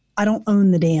dam, I don't own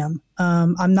the dam.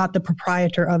 I'm not the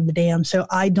proprietor of the dam. So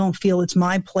I don't feel it's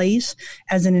my place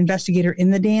as an investigator in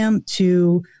the dam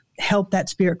to help that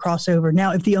spirit cross over.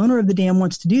 Now, if the owner of the dam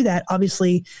wants to do that,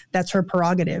 obviously that's her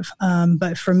prerogative.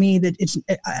 But for me, that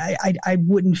I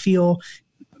wouldn't feel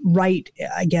right,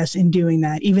 I guess, in doing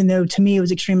that, even though to me it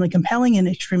was extremely compelling and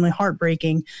extremely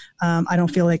heartbreaking. I don't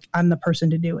feel like I'm the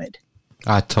person to do it.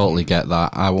 I totally get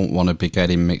that. I won't want to be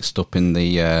getting mixed up in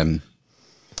the...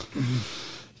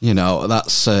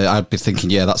 that's I'd be thinking,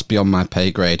 that's beyond my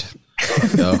pay grade.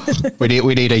 We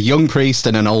need a young priest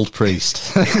and an old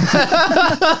priest. And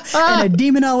a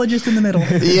demonologist in the middle.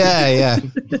 Yeah,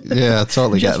 I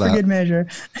totally just get that. For good measure.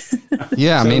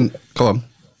 Yeah, I mean, go on.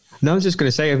 No, I was just going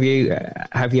to say, have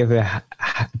you ever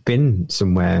been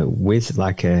somewhere with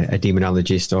like a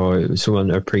demonologist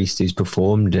or a priest who's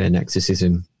performed an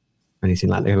exorcism,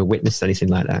 anything like that? Ever witnessed anything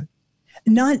like that?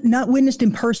 Not witnessed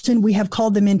in person. We have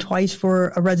called them in twice for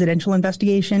a residential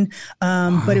investigation,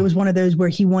 but it was one of those where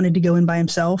he wanted to go in by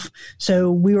himself.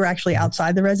 So we were actually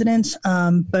outside the residence,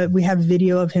 but we have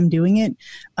video of him doing it.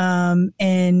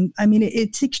 And I mean,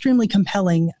 it's extremely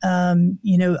compelling,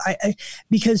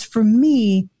 because for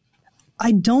me,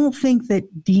 I don't think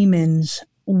that demons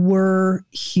were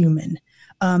human.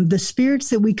 The spirits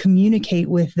that we communicate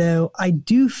with, though, I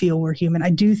do feel we're human.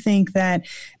 I do think that,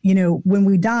 when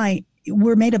we die,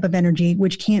 we're made up of energy,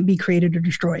 which can't be created or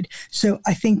destroyed. So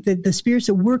I think that the spirits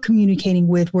that we're communicating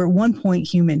with were at one point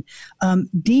human.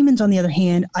 Demons, on the other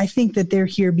hand, I think that they're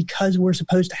here because we're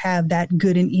supposed to have that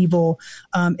good and evil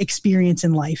experience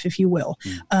in life, if you will.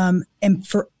 And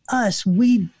for us,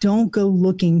 we don't go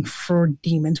looking for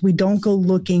demons. We don't go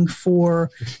looking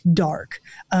for dark.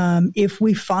 If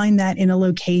we find that in a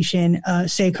location,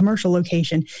 say a commercial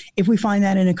location, if we find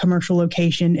that in a commercial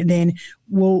location, then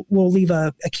we'll leave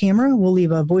a camera, we'll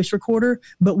leave a voice recorder,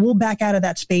 but we'll back out of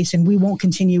that space and we won't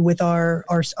continue with our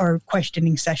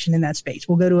questioning session in that space.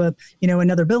 We'll go to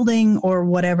another building or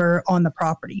whatever on the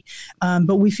property.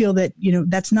 But we feel that,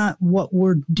 that's not what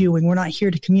we're doing. We're not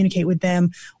here to communicate with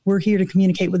them. We're here to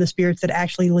communicate with the spirits that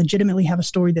actually legitimately have a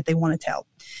story that they want to tell.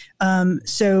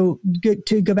 So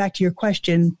to go back to your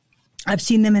question, I've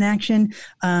seen them in action,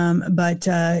 but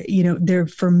they're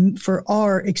for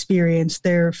our experience,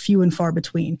 they're few and far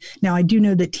between. Now, I do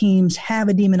know that teams have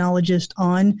a demonologist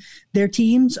on their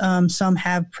teams. Some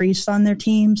have priests on their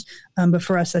teams, but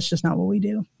for us, that's just not what we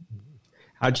do.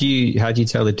 How do you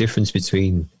tell the difference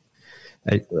between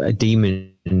a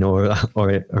demon or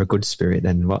a good spirit?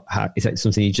 Then is that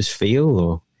something you just feel,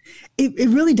 or? It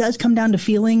really does come down to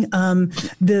feeling.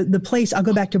 The place, I'll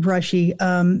go back to Brushy,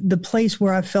 the place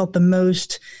where I felt the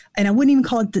most, and I wouldn't even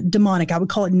call it demonic, I would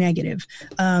call it negative.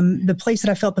 The place that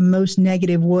I felt the most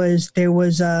negative was there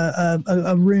was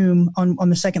a room on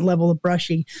the second level of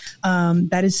Brushy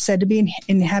that is said to be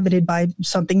inhabited by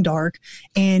something dark.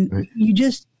 And right.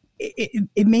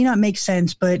 It may not make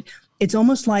sense, but it's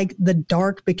almost like the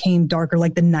dark became darker,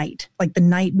 like the night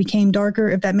became darker,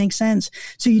 if that makes sense.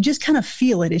 So you just kind of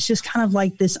feel it. It's just kind of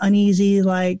like this uneasy,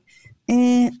 like,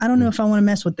 I don't know if I want to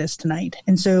mess with this tonight.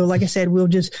 And so, like I said,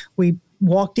 we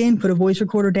walked in, put a voice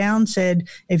recorder down, said,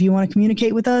 if you want to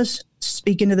communicate with us,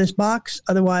 speak into this box.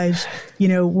 Otherwise,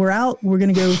 we're out. We're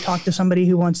going to go talk to somebody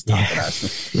who wants to talk with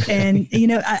us. And,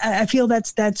 I feel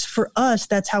that's for us,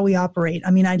 that's how we operate.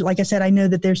 I mean, like I said, I know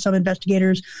that there's some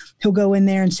investigators who'll go in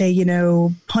there and say,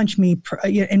 punch me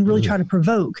and really try to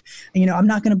provoke. I'm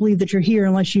not going to believe that you're here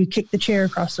unless you kick the chair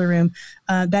across the room.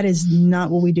 That is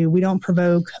not what we do. We don't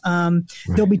provoke.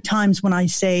 There'll be times when I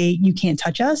say, you can't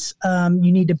touch us.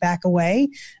 You need to back away.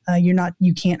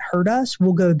 You can't hurt us.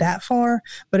 We'll go that far.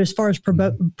 But as far as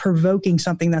provoking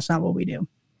something, that's not what we do.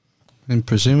 And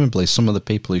presumably some of the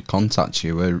people who contact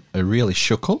you are really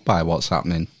shook up by what's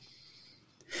happening.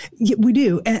 Yeah, we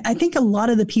do. And I think a lot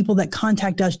of the people that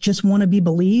contact us just want to be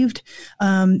believed.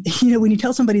 When you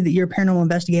tell somebody that you're a paranormal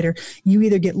investigator, you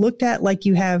either get looked at like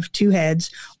you have two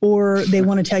heads, or they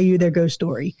want to tell you their ghost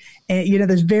story. And,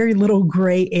 there's very little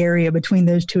gray area between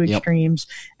those two extremes.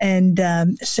 Yep.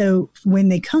 And so when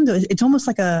they come to us, it's almost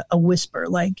like a whisper,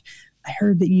 like, I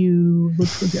heard that you look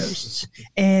for ghosts.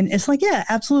 And it's like, yeah,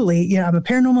 absolutely. I'm a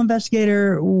paranormal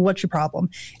investigator. What's your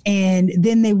problem? And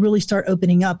then they really start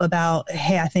opening up about,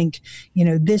 hey, I think,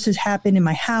 this has happened in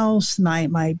my house.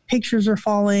 My pictures are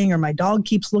falling, or my dog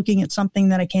keeps looking at something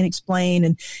that I can't explain.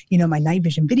 And, my night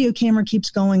vision video camera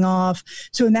keeps going off.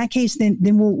 So in that case, then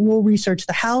we'll research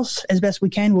the house as best we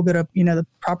can. We'll go to, the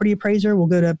property appraiser. We'll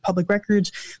go to public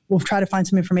records. We'll try to find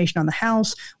some information on the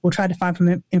house. We'll try to find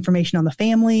some information on the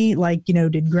family. Like,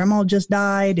 did grandma just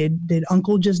die? Did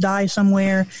uncle just die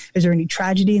somewhere? Is there any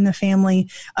tragedy in the family?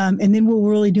 And then we'll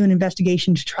really do an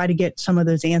investigation to try to get some of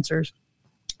those answers.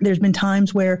 There's been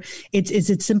times where it's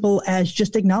as simple as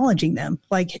just acknowledging them.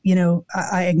 Like,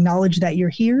 I acknowledge that you're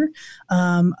here.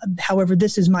 However,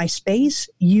 this is my space.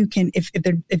 You can, if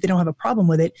they don't have a problem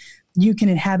with it, you can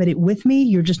inhabit it with me.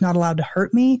 You're just not allowed to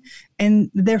hurt me. And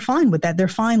they're fine with that. They're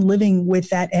fine living with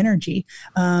that energy.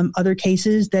 Other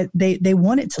cases that they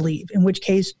want it to leave, in which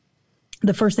case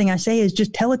the first thing I say is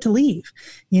just tell it to leave,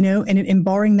 and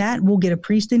barring that, we'll get a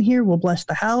priest in here. We'll bless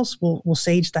the house. We'll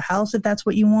sage the house if that's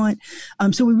what you want.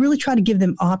 So we really try to give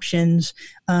them options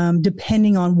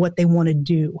depending on what they want to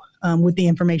do with the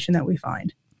information that we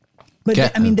find. But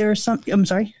there are some, I'm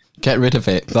sorry. Get rid of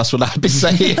it. That's what I'd be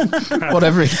saying.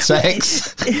 Whatever it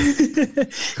takes.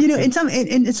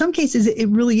 In some cases, it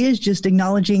really is just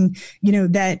acknowledging,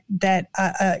 that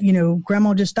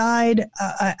grandma just died.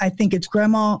 I think it's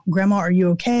grandma. Grandma, are you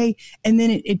okay? And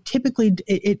then it typically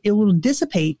will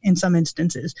dissipate in some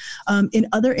instances. In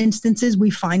other instances,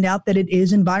 we find out that it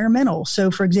is environmental.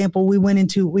 So, for example,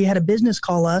 we had a business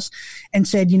call us and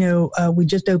said, we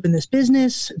just opened this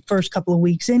business. First couple of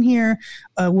weeks in here,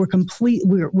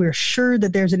 we're sure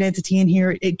that there's an entity in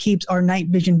here. It keeps our night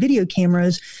vision video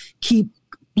cameras keep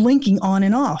blinking on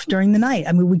and off during the night.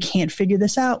 I mean, we can't figure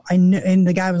this out. I know, and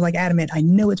the guy was like adamant, I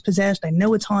know it's possessed. I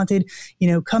know it's haunted,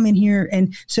 come in here.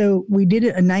 And so we did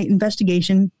a night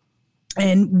investigation,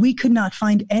 and we could not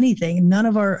find anything. None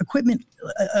of our equipment,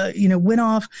 went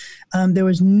off. There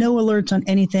was no alerts on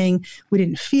anything. We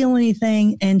didn't feel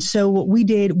anything. And so what we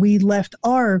did, we left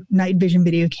our night vision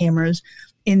video cameras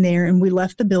in there, and we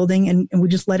left the building, and we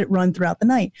just let it run throughout the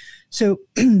night. So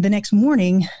the next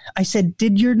morning I said,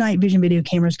 did your night vision video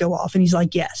cameras go off? And he's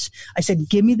like, yes. I said,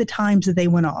 give me the times that they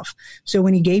went off. So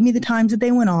when he gave me the times that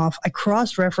they went off, I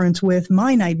cross-referenced with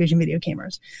my night vision video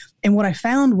cameras. And what I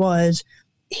found was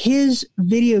his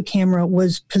video camera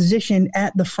was positioned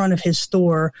at the front of his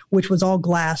store, which was all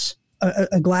glass,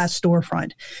 a glass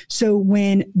storefront. So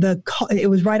when it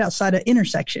was right outside an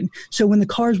intersection. So when the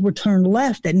cars were turned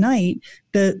left at night,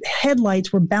 the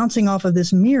headlights were bouncing off of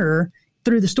this mirror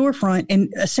through the storefront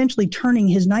and essentially turning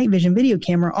his night vision video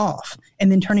camera off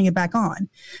and then turning it back on.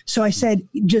 So I said,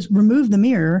 just remove the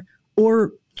mirror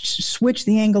or switch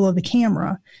the angle of the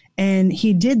camera. And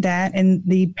he did that, and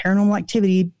the paranormal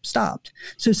activity stopped.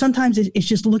 So sometimes it's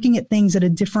just looking at things in a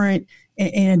different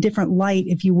light,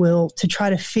 if you will, to try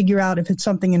to figure out if it's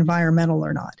something environmental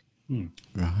or not.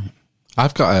 Right.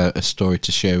 I've got a story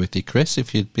to share with you, Chris,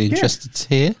 if you'd be interested to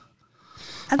hear.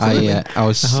 Absolutely. I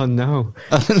was. Oh no!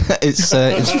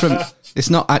 It's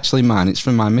not actually mine. It's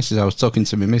from my missus. I was talking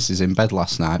to my missus in bed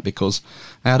last night because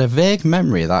I had a vague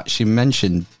memory that she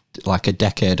mentioned like a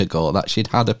decade ago that she'd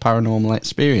had a paranormal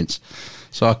experience.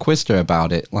 So I quizzed her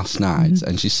about it last night,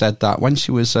 and she said that when she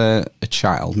was a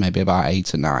child, maybe about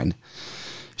 8 or 9,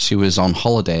 she was on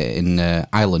holiday in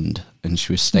Ireland, and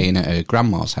she was staying at her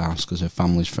grandma's house because her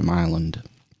family's from Ireland.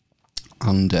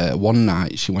 And one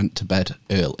night she went to bed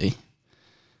early,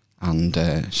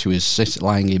 and she was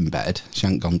lying in bed. She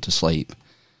hadn't gone to sleep,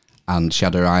 and she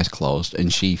had her eyes closed,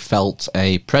 and she felt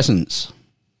a presence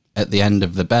at the end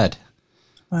of the bed.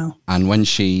 Wow. And when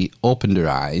she opened her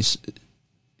eyes,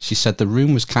 she said the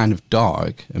room was kind of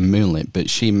dark and moonlit, but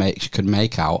she could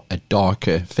make out a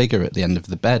darker figure at the end of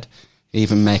the bed,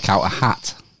 even make out a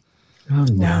hat. Oh,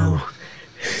 no.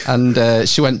 And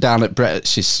she went down at Brett.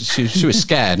 She was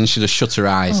scared and she just shut her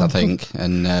eyes, I think.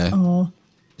 And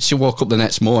she woke up the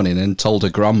next morning and told her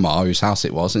grandma whose house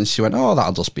it was. And she went, "Oh,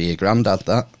 that'll just be your granddad,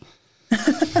 that."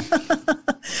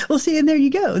 Well, see, and there you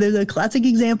go. There's a classic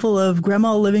example of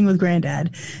grandma living with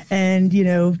granddad. And, you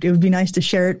know, it would be nice to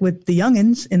share it with the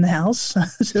youngins in the house.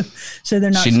 so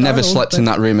they're not She never slept in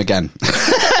that room again.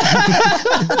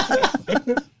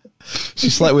 She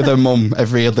slept with her mum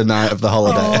every other night of the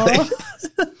holiday.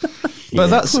 But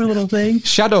that's poor little thing.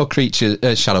 Shadow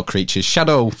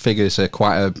figures are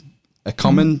quite a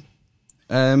common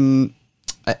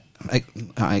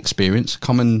experience,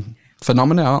 common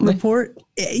phenomena, aren't they? Report.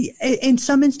 In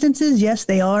some instances, yes,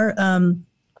 they are.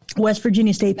 West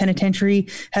Virginia State Penitentiary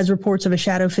has reports of a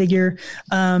shadow figure,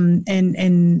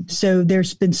 and so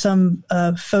there's been some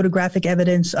photographic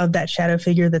evidence of that shadow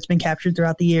figure that's been captured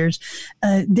throughout the years.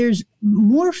 There's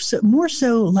more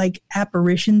so like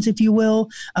apparitions, if you will.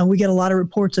 We get a lot of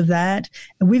reports of that,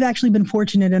 and we've actually been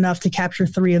fortunate enough to capture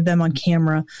 3 of them on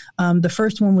camera. The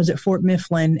first one was at Fort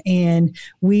Mifflin, and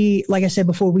we, like I said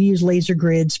before, we use laser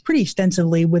grids pretty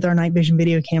extensively with our night vision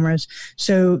video cameras.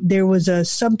 So there was a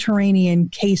subterranean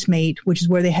casemate, which is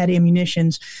where they had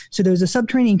ammunitions. So there was a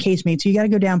subterranean casemate. So you got to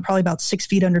go down probably about 6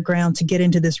 feet underground to get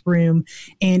into this room.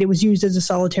 And it was used as a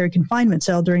solitary confinement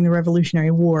cell during the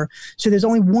Revolutionary War. So there's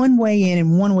only one way in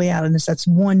and one way out, and that's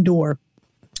one door.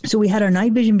 So we had our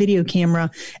night vision video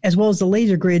camera as well as the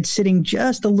laser grid sitting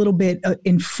just a little bit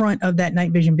in front of that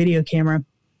night vision video camera.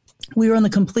 We were on the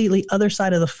completely other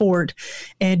side of the fort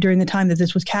and during the time that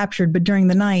this was captured, but during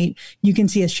the night, you can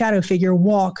see a shadow figure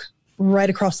walk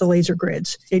right across the laser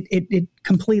grids. It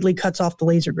completely cuts off the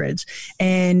laser grids.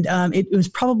 And it was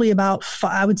probably about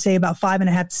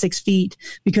 5.5 to 6 feet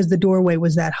because the doorway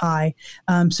was that high.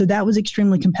 So that was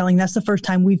extremely compelling. That's the first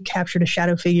time we've captured a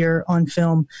shadow figure on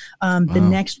film. Wow. The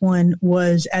next one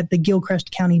was at the Gilchrist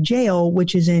County Jail,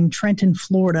 which is in Trenton,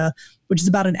 Florida, which is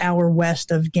about an hour west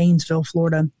of Gainesville,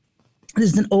 Florida.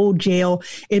 This is an old jail,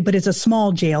 but it's a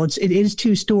small jail. It is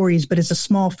 2 stories, but it's a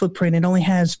small footprint. It only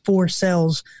has 4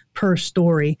 cells per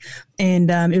story. And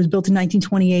it was built in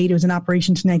 1928. It was in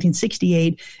operation to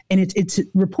 1968. And it's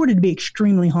reported to be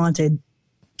extremely haunted.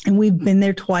 And we've been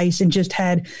there twice and just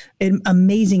had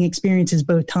amazing experiences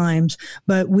both times.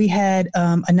 But we had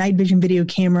a night vision video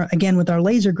camera, again, with our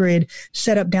laser grid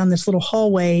set up down this little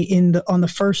hallway on the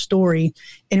first story.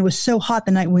 And it was so hot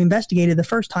the night we investigated the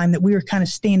first time that we were kind of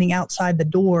standing outside the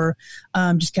door,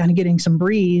 just kind of getting some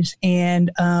breeze.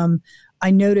 And I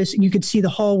noticed, you could see the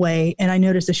hallway, and I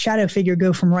noticed a shadow figure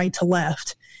go from right to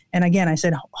left. And again, I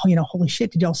said, holy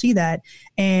shit, did y'all see that?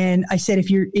 And I said, if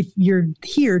you're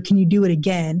here, can you do it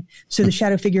again? So the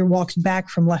shadow figure walks back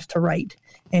from left to right,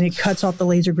 and it cuts off the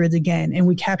laser grids again. And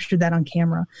we captured that on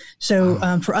camera. So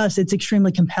for us, it's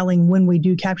extremely compelling when we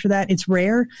do capture that. It's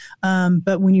rare,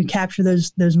 but when you capture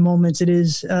those moments, it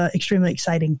is extremely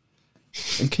exciting.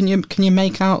 And can you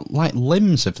make out like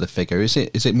limbs of the figure? Is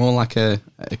it more like a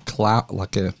cloud,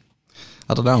 like a,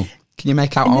 I don't know. Can you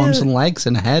make out arms and legs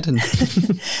and a head?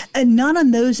 And not on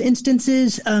those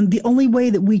instances. The only way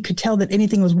that we could tell that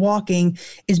anything was walking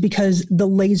is because the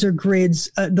laser grids,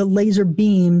 the laser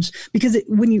beams, because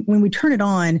when we turn it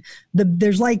on,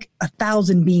 there's like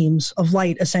 1,000 beams of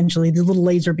light, essentially, the little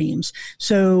laser beams.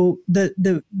 So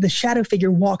the shadow figure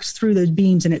walks through those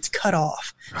beams and it's cut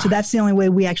off. So that's the only way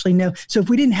we actually know. So if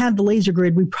we didn't have the laser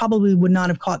grid, we probably would not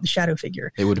have caught the shadow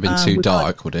figure. It would have been too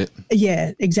dark, would it?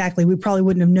 Yeah, exactly. We probably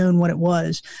wouldn't have known what it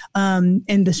was. And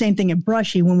the same thing at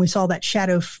Brushy, when we saw that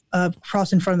shadow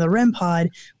cross in front of the REM pod,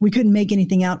 we couldn't make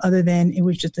anything out other than it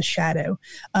was just a shadow.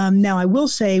 Now, I will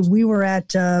say we were at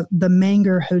the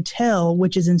Manger Hotel,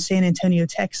 which is in San Antonio,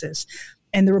 Texas.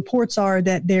 And the reports are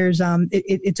that there's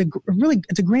it's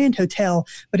a grand hotel,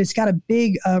 but it's got a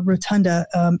big rotunda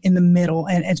in the middle,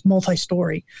 and it's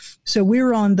multi-story. So we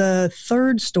were on the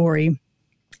 3rd story.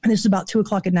 And this is about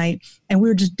 2:00 at night, and we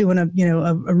were just doing a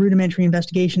rudimentary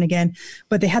investigation again.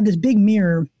 But they had this big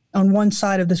mirror on one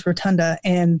side of this rotunda,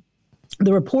 and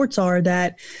the reports are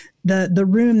that the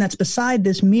room that's beside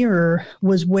this mirror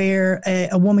was where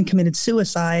a woman committed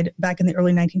suicide back in the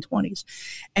early 1920s.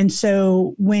 And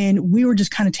so when we were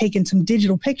just kind of taking some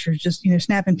digital pictures, just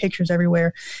snapping pictures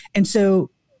everywhere, and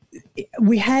so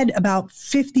we had about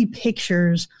 50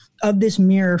 pictures of this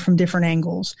mirror from different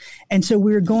angles. And so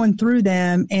we were going through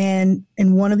them, and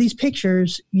in one of these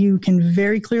pictures, you can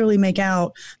very clearly make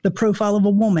out the profile of a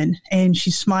woman, and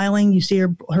she's smiling. You see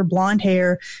her blonde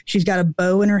hair. She's got a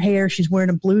bow in her hair. She's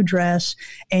wearing a blue dress,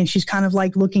 and she's kind of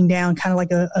like looking down, kind of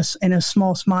like a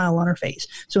small smile on her face.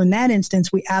 So in that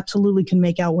instance, we absolutely can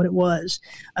make out what it was.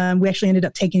 We actually ended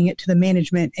up taking it to the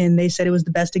management, and they said it was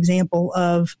the best example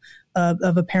of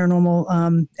a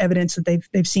paranormal evidence that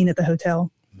they've seen at the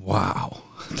hotel. Wow.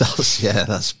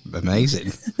 That's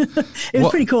amazing. It was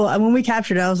pretty cool. When we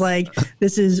captured it, I was like,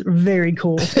 this is very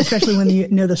cool, especially when you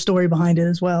know the story behind it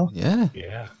as well. Yeah.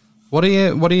 Yeah. What are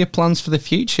your plans for the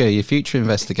future, your future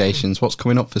investigations? What's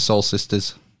coming up for Soul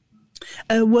Sisters?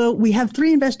 Well, we have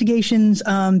 3 investigations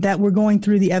that we're going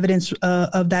through the evidence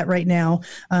of that right now.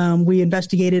 We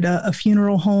investigated a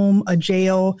funeral home, a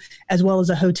jail, as well as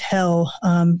a hotel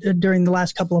during the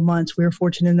last couple of months. We were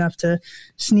fortunate enough to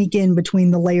sneak in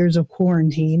between the layers of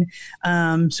quarantine.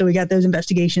 So we got those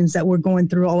investigations that we're going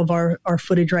through all of our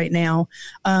footage right now.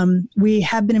 We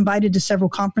have been invited to several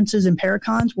conferences and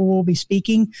Paracons where we'll be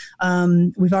speaking.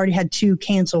 We've already had 2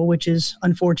 cancel, which is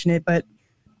unfortunate, but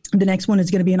the next one is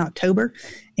going to be in October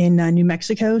in New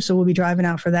Mexico, so we'll be driving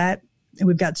out for that. And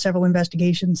we've got several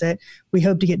investigations that we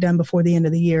hope to get done before the end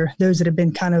of the year. Those that have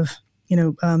been kind of,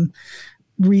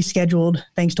 rescheduled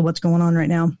thanks to what's going on right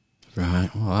now. Right.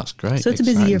 Well, that's great. So it's a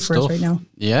busy year for us right now.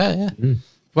 Yeah.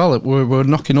 Well, we're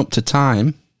knocking up to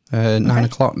time. 9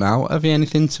 o'clock now. Have you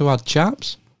anything to add,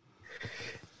 chaps?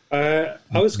 I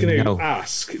was going to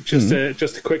ask just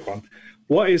a quick one.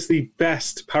 What is the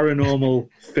best paranormal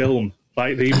film?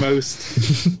 Like the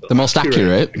most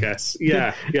accurate, I guess.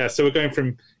 Yeah. So we're going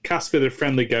from Casper the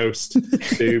Friendly Ghost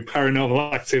to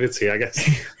Paranormal Activity, I guess.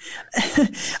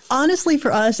 Honestly,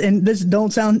 for us, and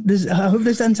I hope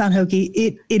this doesn't sound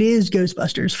hokey, it is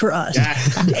Ghostbusters for us. Yeah.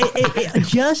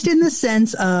 Just in the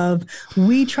sense of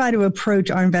we try to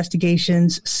approach our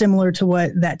investigations similar to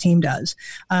what that team does.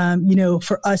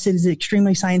 For us, it is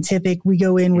extremely scientific. We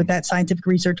go in with that scientific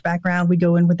research background. We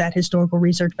go in with that historical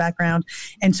research background.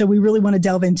 And so we really want to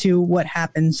delve into what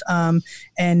happens.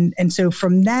 And so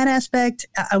from that aspect,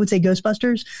 I would say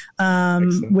Ghostbusters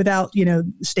without,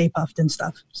 Stay Puffed and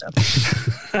stuff. So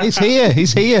He's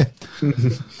here.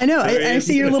 I know. I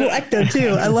see your little ecto too.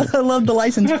 I love the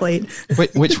license plate.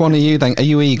 Which one are you then? Are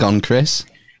you Egon, Chris?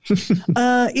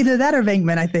 Either that or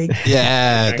Venkman, I think.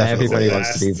 Yeah, everybody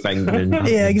wants to be Venkman.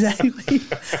 Yeah, exactly.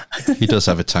 He does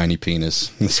have a tiny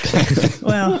penis.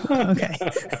 Well, okay.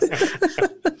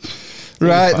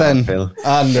 Right then.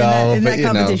 I know. In that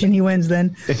competition, he wins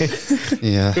then.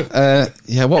 Yeah.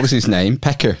 What was his name?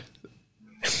 Pecker,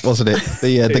 wasn't it?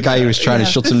 The guy who was trying to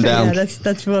shut him down. Yeah,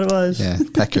 that's what it was. Yeah,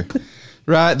 Pecker.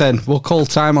 Right then, we'll call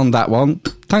time on that one.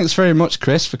 Thanks very much,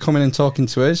 Chris, for coming and talking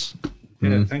to us.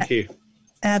 Yeah, thank you.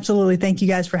 Absolutely. Thank you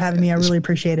guys for having me. I really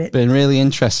appreciate it. Been really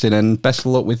interesting, and best of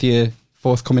luck with your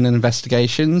forthcoming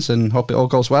investigations, and hope it all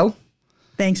goes well.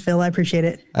 Thanks, Phil. I appreciate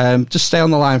it. Just stay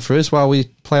on the line for us while we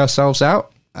play ourselves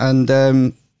out. And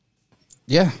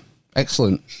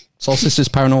excellent.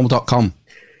 SoulSistersParanormal.com.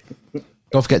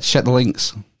 Don't forget to check the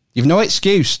links. You've no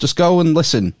excuse. Just go and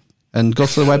listen and go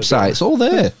to the website. It's all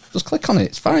there. Just click on it.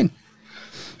 It's fine.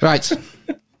 Right.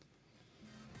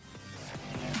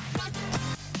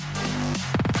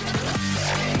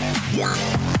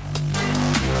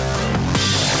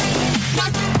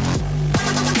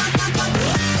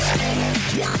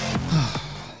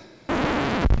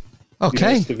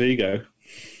 Okay. The Vigo.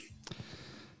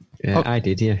 Yeah, I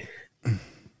did, yeah.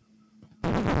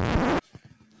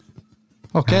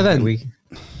 Okay, then. Is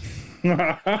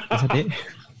that it?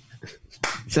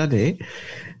 Is that it?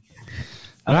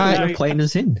 Right. You're playing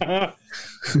us in. Right,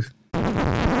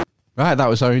 that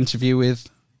was our interview with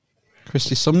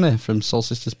Kristy Sumner from Soul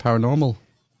Sisters Paranormal.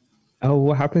 Oh,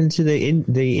 what happened to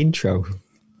the intro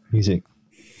music?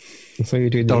 I thought you were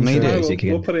doing the Don't intro need it. music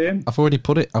again. We'll put it in. I've already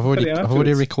put it. I've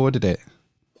already recorded it.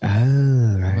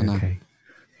 Oh, right, okay.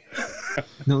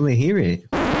 Normally hear it.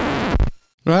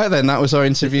 Right then, that was our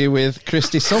interview with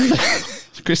Kristy Sumner.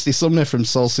 Kristy Sumner from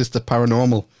Soul Sister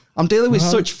Paranormal. I'm dealing with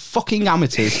such fucking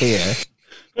amateurs here.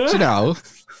 Do you know?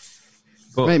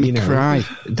 But, Make me cry.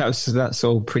 That's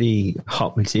all pretty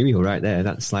hot material right there.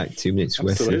 That's like 2 minutes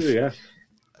Absolutely, worth of... yeah.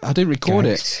 I didn't record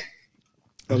gags. it.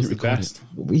 That was the best.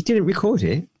 You didn't record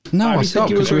it? No, I you said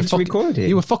stopped you were because going to record it.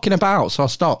 You were fucking about, so I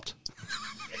stopped.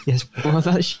 Yes, well,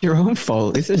 that's your own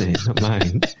fault, isn't it? Not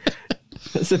mine.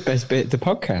 That's the best bit of the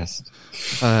podcast.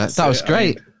 That was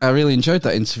great. I really enjoyed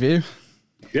that interview.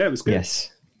 Yeah, it was good.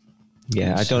 Yes.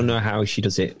 Yeah, I don't know how she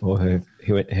does it, or her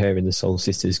and the Soul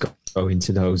Sisters go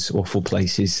into those awful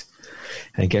places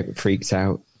and get freaked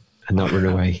out and not run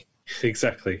away.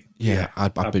 Exactly. Yeah,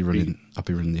 I'd be running. I'd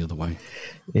be running the other way.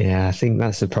 Yeah, I think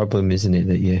that's the problem, isn't it?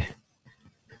 That you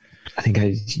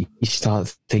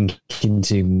start thinking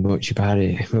too much about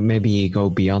it, but maybe you go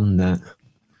beyond that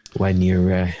when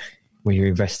you're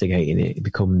investigating it. It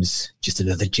becomes just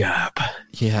another job.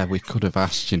 Yeah, we could have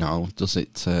asked. Does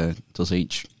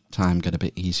each time get a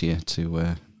bit easier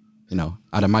to?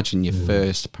 I'd imagine your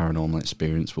first paranormal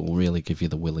experience will really give you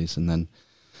the willies, and then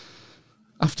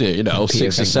after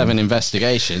 6 or 7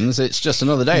 investigations, it's just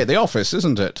another day at the office,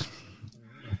 isn't it?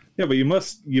 Yeah, but you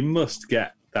must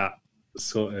get that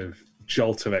sort of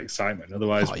jolt of excitement.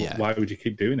 Otherwise, why would you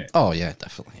keep doing it? Oh yeah,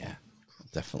 definitely. Yeah,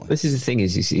 definitely. This is the thing: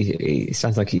 it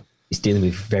sounds like he's dealing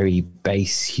with very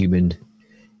base human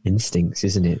instincts,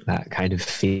 isn't it? That kind of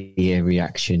fear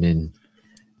reaction, and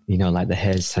like the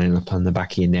hairs standing up on the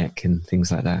back of your neck and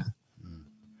things like that.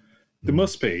 There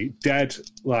must be dead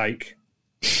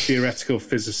theoretical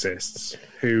physicists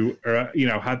who are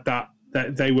had that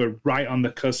they were right on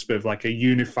the cusp of like a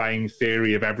unifying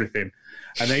theory of everything,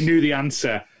 and they knew the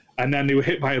answer, and then they were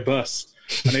hit by a bus,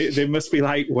 and they must be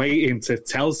like waiting to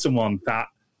tell someone that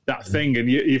thing, and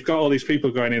you've got all these people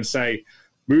going in and say,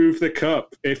 move the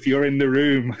cup if you're in the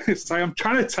room. It's like, I'm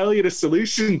trying to tell you the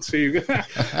solution to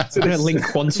this, link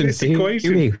quantum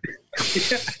equation.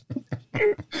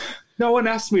 Yeah. No one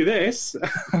asked me this.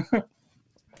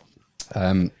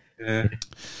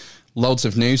 Loads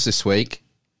of news this week.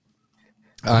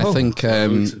 I think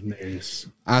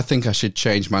I should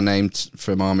change my name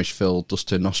from Amish Phil just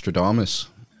to Nostradamus.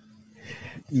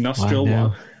 Nostril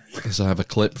what? Because I have a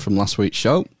clip from last week's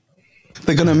show.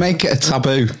 They're going to make it a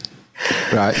taboo,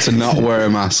 right, to not wear a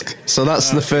mask. So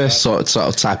that's the first sort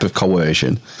of type of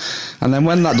coercion. And then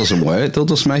when that doesn't work, they'll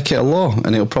just make it a law,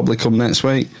 and it'll probably come next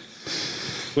week.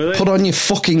 Put on your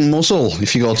fucking muzzle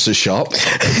if you go to the shop.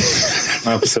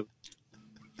 Absolutely.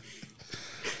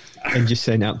 And just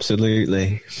saying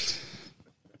absolutely.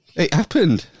 It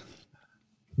happened.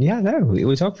 Yeah, no, it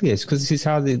was obvious because this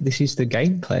is the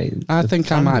gameplay. I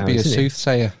think I might be a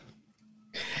soothsayer.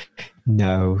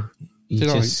 No,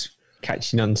 you're just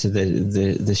catching on to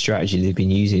the strategy they've been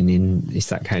using. It's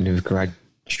that kind of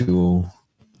gradual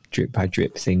drip by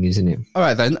drip thing, isn't it? All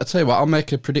right, then. I'll tell you what, I'll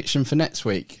make a prediction for next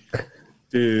week.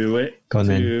 Do it. Go on,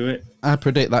 do it. I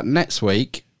predict that next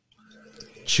week,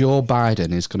 Joe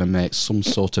Biden is going to make some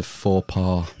sort of faux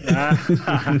pas.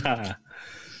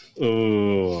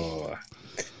 Oh.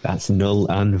 That's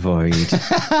null and void.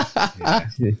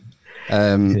 His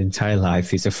entire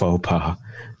life is a faux pas.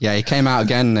 Yeah, he came out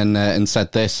again and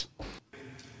said this.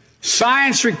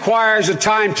 Science requires a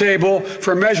timetable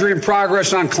for measuring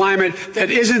progress on climate that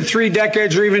isn't 3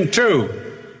 decades or even 2.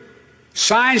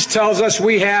 Science tells us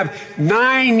we have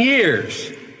 9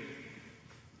 years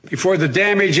before the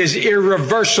damage is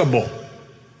irreversible.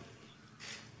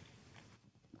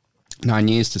 9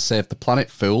 years to save the planet,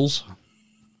 fools.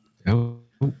 Oh,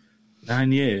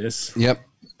 9 years. Yep.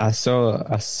 I saw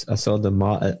the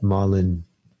Marlon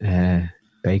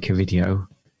Baker video.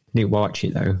 Didn't watch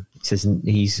it though. It says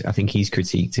I think he's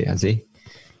critiqued it, has he?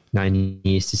 9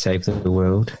 years to save the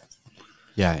world.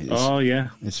 Yeah.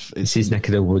 It's his neck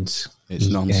of the woods. It's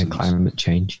nonsense. Climate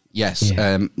change. Yes.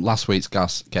 Yeah. Last week's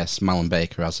guest, Marlon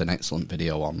Baker, has an excellent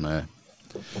video on.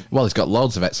 He's got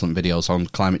loads of excellent videos on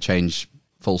climate change,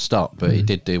 full stop. But he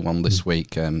did do one this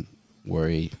week where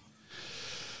he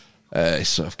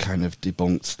sort of kind of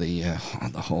debunked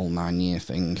the whole 9 year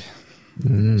thing.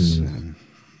 So,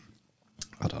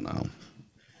 I don't know.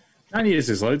 9 years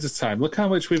is loads of time. Look how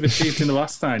much we've achieved in the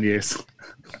last 9 years.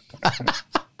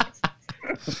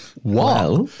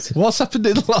 What's happened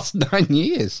in the last 9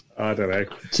 years? I don't know.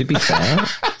 To be fair,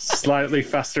 slightly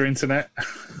faster internet.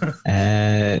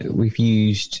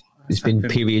 There's been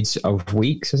periods of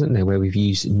weeks, hasn't there, where we've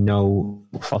used no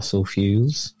fossil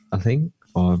fuels, I think,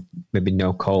 or maybe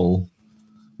no coal.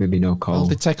 Well,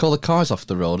 they take all the cars off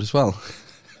the road as well.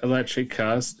 Electric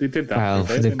cars. They did that. Well,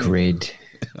 for the grid.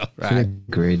 Right. For the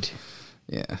grid.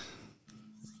 Yeah.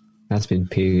 That's been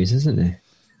periods, hasn't it?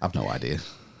 I've no idea.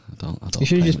 I don't. You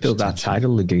should have just built that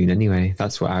tidal lagoon anyway.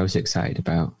 That's what I was excited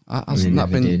about.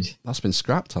 That's been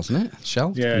scrapped, hasn't it?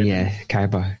 Shelved? Yeah,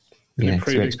 Kaiba. Yeah,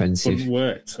 too expensive.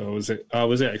 Worked, or was it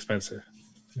expensive?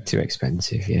 Too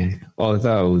expensive, yeah.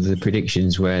 Although the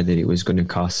predictions were that it was going to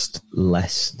cost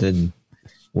less than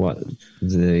what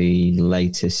the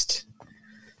latest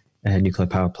nuclear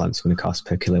power plant's going to cost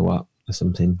per kilowatt or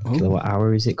something. Oh. Kilowatt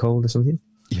hour, is it called, or something?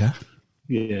 Yeah.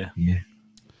 Yeah.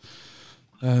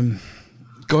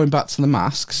 Going back to the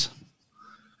masks.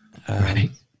 Right.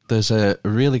 there's a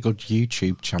really good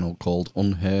YouTube channel called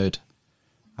Unheard,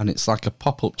 and it's like a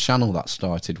pop-up channel that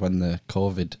started when the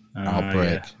COVID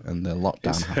outbreak and the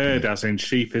lockdown It's happened. herd as in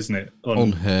sheep, isn't it?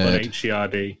 Unheard.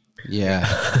 H-E-R-D.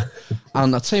 Yeah.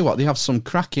 And I'll tell you what, they have some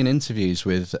cracking interviews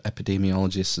with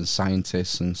epidemiologists and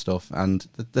scientists and stuff. And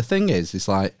the thing is, it's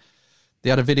like, they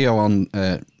had a video on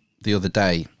the other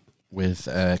day with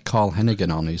Carl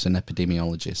Hennigan on, who's an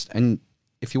epidemiologist. And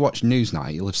if you watch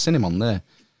Newsnight, you'll have seen him on there.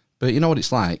 But you know what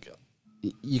it's like?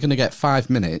 You're going to get 5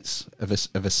 minutes of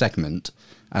a segment,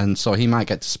 and so he might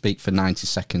get to speak for 90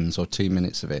 seconds or 2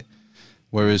 minutes of it.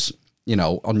 Whereas, you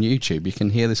know, on YouTube, you can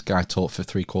hear this guy talk for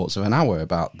 3/4 of an hour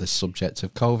about the subject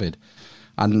of COVID.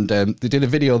 And they did a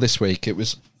video this week. It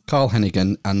was Carl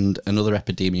Hennigan and another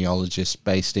epidemiologist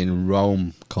based in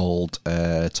Rome called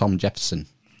Tom Jefferson.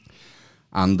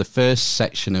 And the first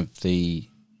section of the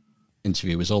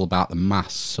interview was all about the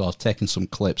masks. So I've taken some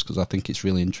clips because I think it's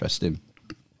really interesting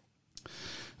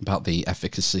about the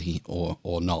efficacy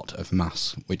or not of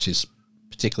masks, which is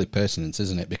particularly pertinent,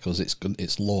 isn't it? Because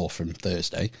it's law from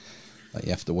Thursday that you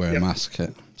have to wear a mask.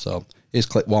 So here's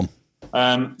clip 1.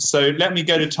 So let me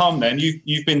go to Tom then.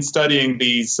 You've been studying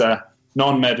these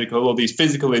non-medical or these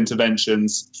physical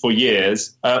interventions for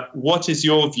years. What is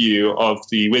your view of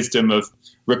the wisdom of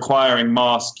requiring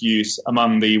mask use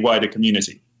among the wider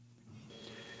community?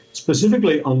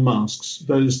 Specifically on masks,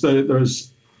 there is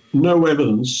no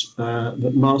evidence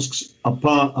that masks,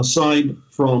 aside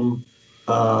from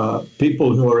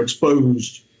people who are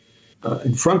exposed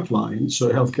in front line, so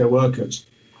healthcare workers,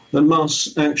 that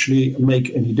masks actually make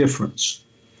any difference.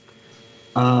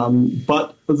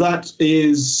 But that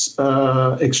is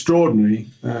extraordinary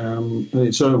in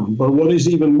its own. But what is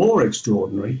even more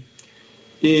extraordinary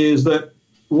is that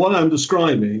what I'm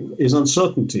describing is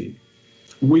uncertainty.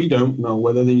 We don't know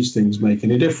whether these things make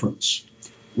any difference.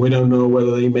 We don't know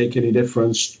whether they make any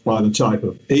difference by the type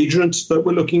of agent that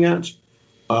we're looking at.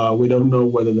 We don't know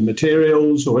whether the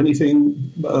materials or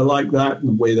anything like that,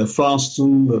 the way they're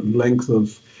fastened, the length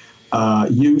of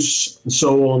use, and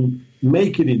so on,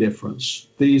 make any difference.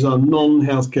 These are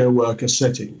non-healthcare worker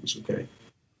settings, okay?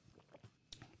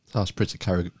 That's pretty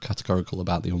categorical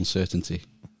about the uncertainty.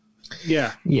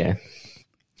 Yeah. Yeah.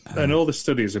 And all the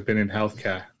studies have been in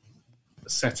healthcare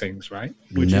settings, right?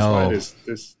 Which is why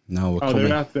there's no.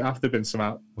 There have been some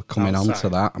out. We're coming outside. on to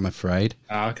that, I'm afraid.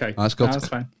 Okay. Let's go. That's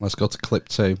fine. Let's go to clip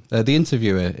 2. The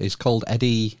interviewer is called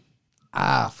Eddie.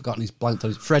 I've forgotten his blank.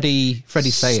 Freddie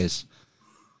Sayers.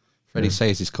 Freddie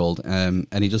Sayers is called, and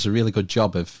he does a really good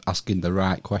job of asking the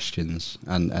right questions.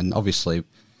 And obviously,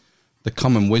 the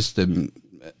common wisdom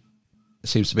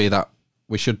seems to be that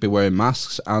we should be wearing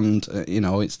masks, and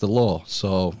it's the law.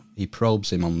 So he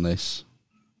probes him on this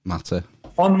matter.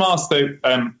 On masks, though,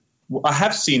 I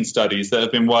have seen studies that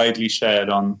have been widely shared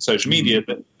on social media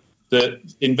that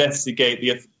investigate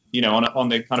on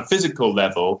the kind of physical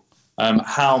level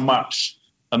how much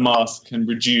a mask can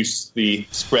reduce the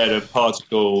spread of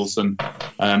particles, and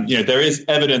there is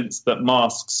evidence that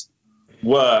masks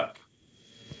work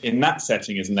in that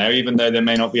setting, isn't there? Even though there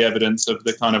may not be evidence of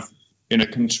the kind of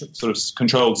sort of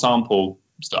controlled sample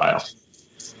style.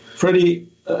 Freddie,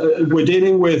 we're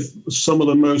dealing with some of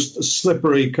the most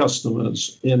slippery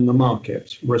customers in the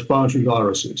market, respiratory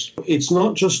viruses. It's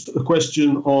not just a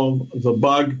question of the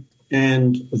bug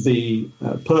and the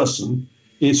person,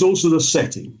 it's also the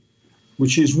setting,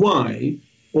 which is why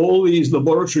all these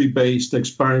laboratory-based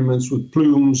experiments with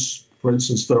plumes, for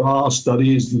instance, there are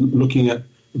studies looking at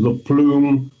the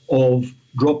plume of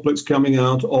droplets coming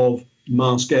out of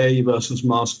mask A versus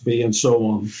mask B and so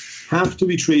on, have to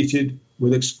be treated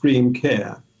with extreme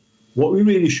care. What we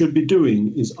really should be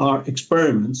doing is our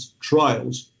experiments,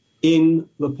 trials in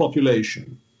the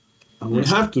population. And we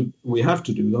have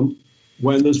to do them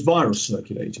when there's virus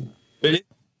circulating.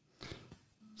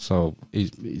 So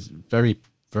he's very,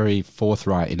 very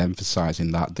forthright in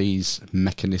emphasising that these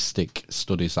mechanistic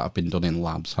studies that have been done in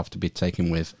labs have to be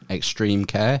taken with extreme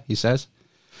care, he says,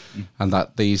 and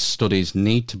that these studies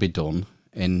need to be done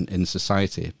in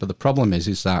society. But the problem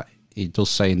is that he does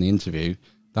say in the interview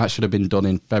that should have been done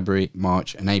in February,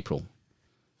 March and April.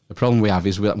 The problem we have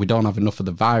is we don't have enough of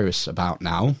the virus about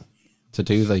now to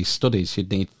do these studies.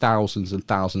 You'd need thousands and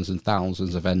thousands and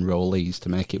thousands of enrollees to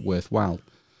make it worthwhile.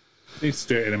 Needs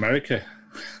to do it in America.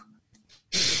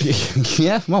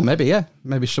 Yeah, well, maybe, yeah.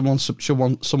 Maybe someone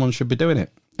should be doing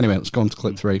it. Anyway, let's go on to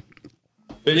clip 3.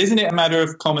 But isn't it a matter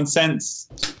of common sense?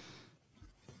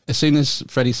 As soon as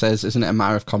Freddie says, isn't it a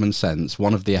matter of common sense,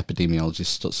 one of the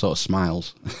epidemiologists sort of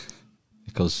smiles.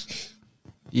 Because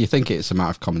you think it's a matter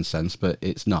of common sense, but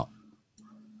it's not.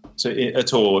 So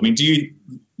at all? I mean, do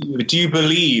you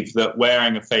believe that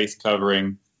wearing a face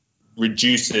covering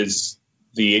reduces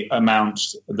the amount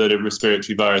that a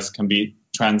respiratory virus can be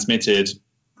transmitted,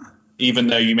 even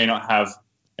though you may not have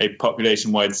a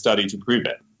population-wide study to prove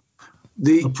it.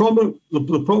 The problem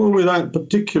with that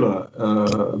particular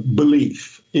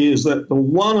belief is that the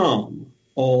one arm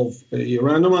of a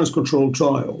randomized controlled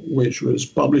trial, which was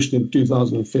published in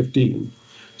 2015,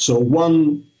 so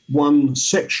one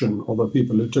section of the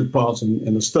people who took part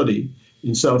in a study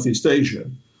in Southeast Asia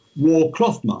wore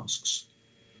cloth masks.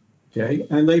 Okay,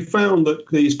 and they found that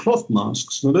these cloth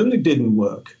masks not only didn't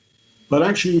work, but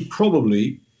actually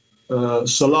probably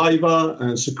saliva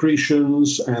and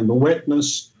secretions and the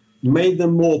wetness made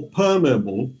them more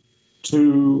permeable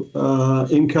to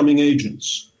incoming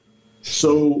agents.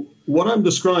 So what I'm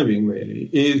describing really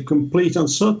is complete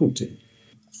uncertainty.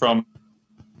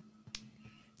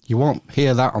 You won't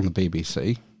hear that on the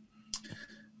BBC.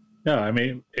 No, I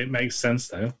mean, it makes sense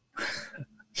though.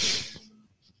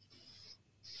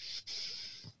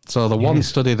 So the one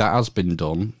study that has been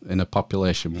done in a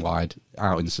population-wide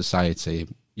out in society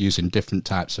using different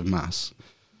types of masks,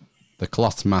 the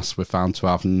cloth masks were found to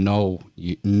have no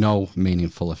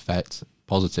meaningful effect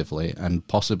positively and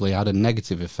possibly had a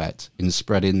negative effect in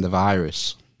spreading the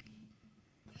virus.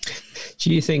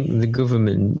 Do you think the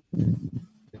government,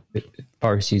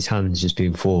 Boris's hands just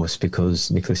being forced because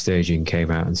Nicola Sturgeon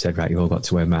came out and said, right, you've all got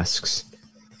to wear masks?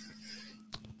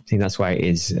 I think that's why it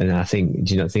is. And I think,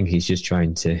 do you not think he's just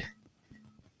trying to,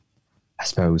 I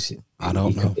suppose, I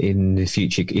don't know. In the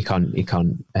future, he can't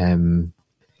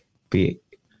be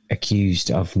accused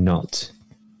of not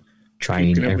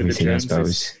trying everything, I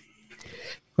suppose.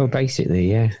 Well,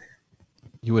 basically, yeah.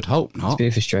 You would hope not. It's a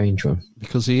bit of a strange one.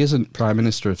 Because he isn't Prime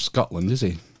Minister of Scotland, is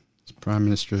he? He's Prime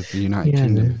Minister of the United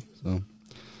Kingdom. No.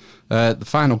 So, the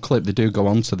final clip, they do go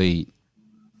on to the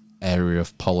area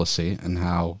of policy and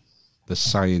how the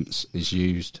science is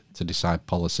used to decide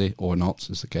policy or not,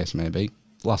 as the case may be.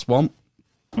 Last one.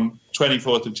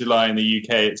 24th of July in the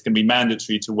UK, it's going to be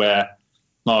mandatory to wear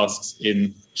masks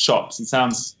in shops. It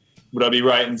sounds, would I be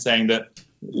right in saying that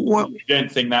you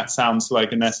don't think that sounds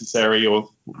like a necessary or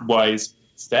wise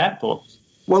step? Or?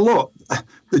 Well, look,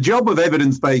 the job of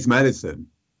evidence-based medicine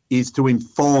is to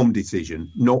inform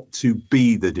decision, not to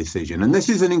be the decision. And this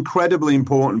is an incredibly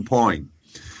important point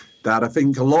that I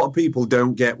think a lot of people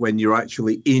don't get when you're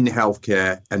actually in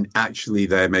healthcare and actually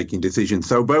they're making decisions.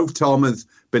 So both Tom has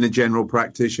been a general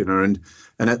practitioner and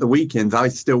at the weekends I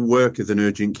still work as an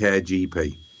urgent care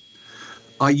GP.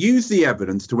 I use the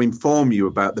evidence to inform you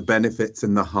about the benefits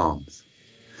and the harms.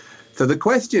 So the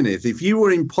question is, if you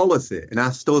were in policy and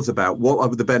asked us about what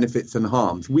are the benefits and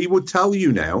harms, we would tell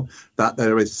you now that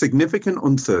there is significant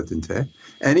uncertainty.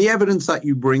 Any evidence that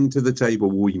you bring to the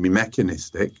table will be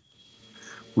mechanistic,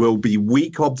 will be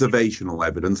weak observational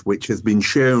evidence, which has been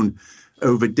shown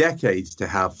over decades to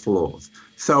have flaws.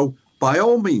 So by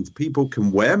all means, people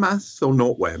can wear masks or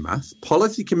not wear masks.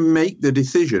 Policy can make the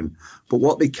decision, but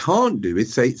what they can't do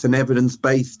is say it's an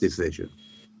evidence-based decision.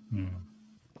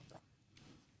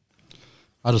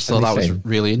 I just thought that was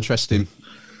really interesting.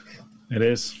 It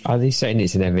is. Are they saying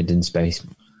it's an evidence-based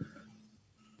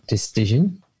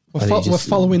decision? We're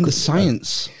following the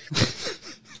science.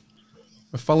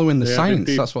 We're following the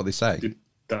science. That's what they say.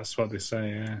 That's what they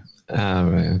say, yeah. Ah,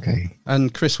 right, okay.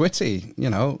 And Chris Whitty,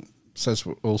 says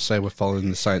we'll say we're following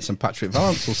the science, and Patrick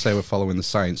Vallance will say we're following the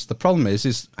science. The problem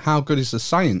is how good is the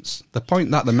science? The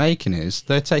point that they're making is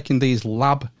they're taking these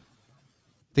lab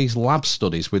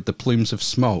studies with the plumes of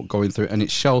smoke going through, and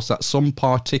it shows that some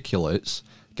particulates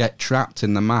get trapped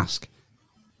in the mask.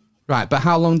 Right, but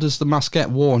how long does the mask get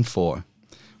worn for?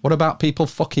 What about people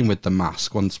fucking with the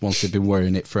mask once they've been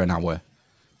wearing it for an hour?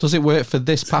 Does it work for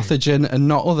this pathogen and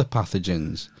not other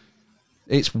pathogens?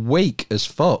 It's weak as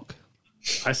fuck.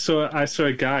 I saw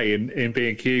a guy in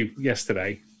B&Q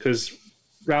yesterday, because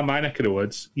around my neck of the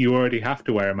woods, you already have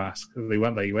to wear a mask. They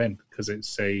won't let you in because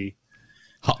it's a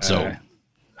hot zone.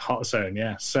 Hot zone,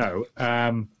 yeah. So,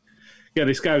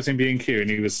 this guy was in B&Q and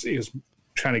he was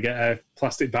trying to get a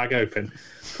plastic bag open,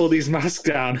 pulled his mask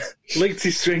down, linked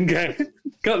his string out,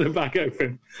 got the bag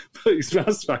open, put his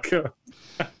mask back up.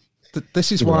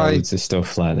 This is why loads of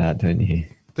stuff like that, don't you?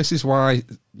 This is why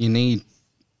you need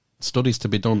studies to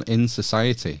be done in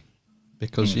society,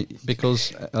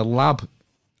 because a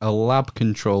lab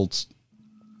controlled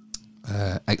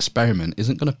experiment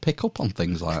isn't going to pick up on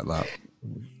things like that.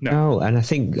 No, and I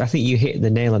think you hit the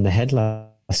nail on the head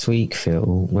last week,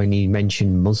 Phil, when you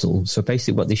mentioned muzzle. So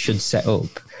basically, what they should set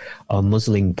up are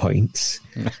muzzling points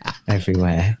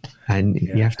everywhere, and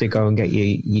you have to go and get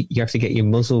your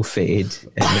muzzle fitted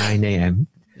at 9 a.m.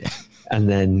 And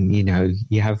then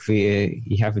you have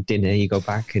a dinner. You go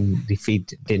back and they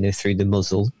feed dinner through the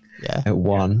muzzle. at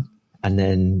 1, and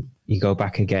then you go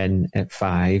back again at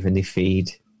 5, and they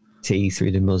feed tea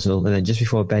through the muzzle, and then just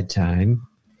before bedtime,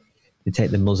 they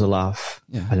take the muzzle off,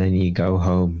 and then you go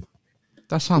home.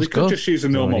 That sounds good. They could just use a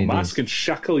normal mask and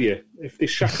shackle you. If they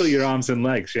shackle your arms and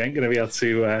legs, you ain't going to be able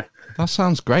to... that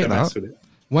sounds great, that.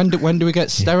 When do we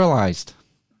get sterilised?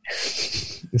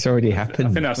 It's already happened.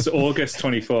 I think that's August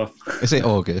 24th. Is it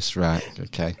August? Right.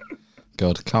 Okay.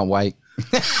 Good. Can't wait.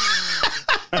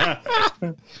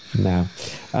 No.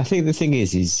 I think the thing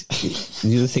is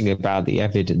the other thing about the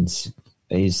evidence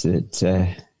is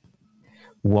that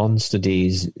one study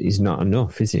is not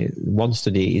enough, is it? One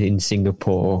study in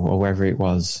Singapore or wherever it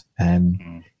was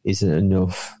isn't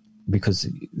enough, because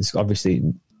it's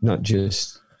obviously not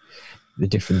just the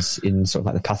difference in sort of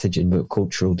like the pathogen, but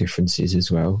cultural differences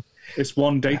as well. It's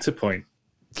one data point.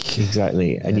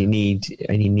 Exactly. And you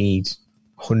need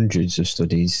hundreds of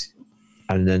studies,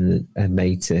 and then a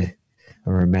meta,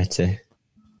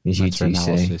 as you two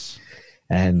say,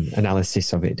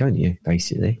 analysis of it, don't you,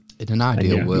 basically? In an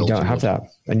ideal world. You don't have that.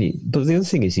 But the other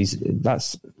thing is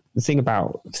that's the thing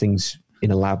about things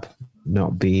in a lab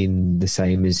not being the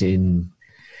same as in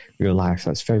real life.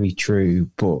 That's very true,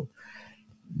 but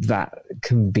that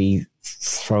can be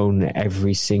thrown at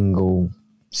every single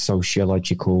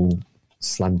sociological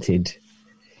slanted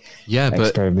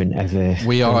experiment ever.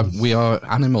 We are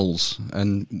animals,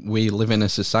 and we live in a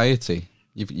society.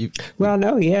 Well,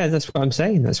 no, yeah, that's what I'm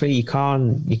saying. That's why you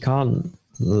can't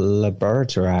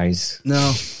laboratorize.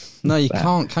 No, you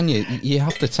can't, can you? You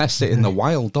have to test it in the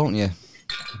wild, don't you?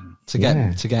 To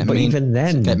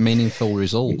get meaningful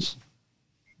results.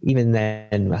 Even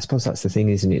then, I suppose that's the thing,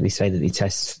 isn't it? They say that they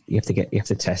test. You have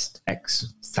to test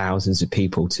X thousands of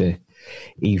people to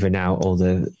even out all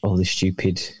the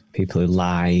stupid people who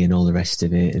lie and all the rest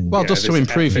of it. And just to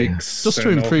improve your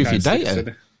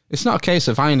data. It's not a case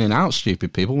of ironing out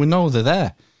stupid people. We know they're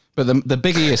there. But the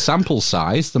bigger your sample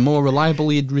size, the more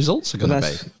reliable your results are going to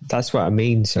be. That's what I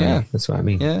mean. So that's what I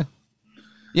mean. Yeah.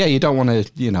 Yeah, you don't want to,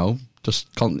 you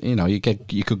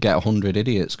could get 100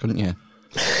 idiots, couldn't you?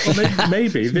 Well,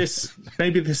 maybe this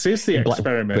is the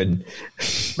experiment.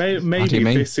 Maybe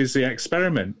this is the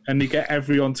experiment, and you get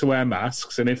everyone to wear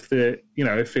masks. And if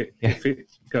if it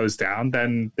goes down,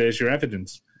 then there's your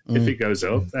evidence. If it goes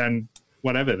up, then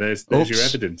whatever, there's your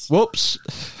evidence. Whoops.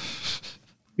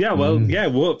 Yeah, well,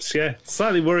 whoops. Yeah,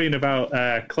 slightly worrying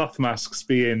about cloth masks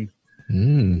being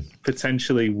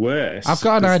potentially worse. I've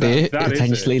got an idea. That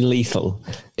potentially lethal.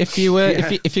 If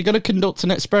you're going to conduct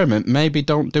an experiment, maybe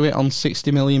don't do it on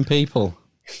 60 million people.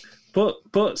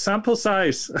 But sample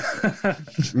size.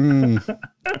 I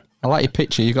like your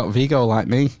picture. You got Vigo like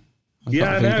me.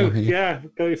 I know. Yeah,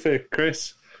 go for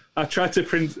Chris. I tried to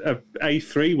print a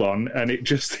A3 one, and it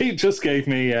just gave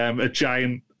me a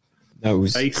giant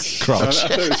face. Crotch. So I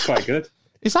thought it was quite good.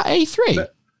 Is that A3?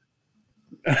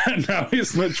 No,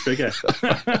 it's much bigger.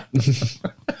 It's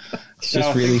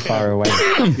just really far away.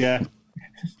 Yeah,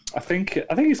 I think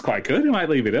it's quite good. I might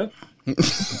leave it up.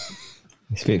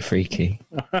 It's a bit freaky.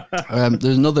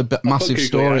 There's another massive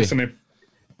story.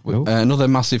 Another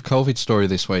massive COVID story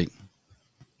this week.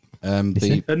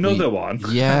 Another one?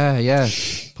 Yeah.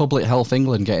 Public Health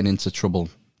England getting into trouble.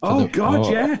 For the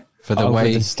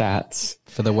stats.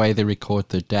 For the way they record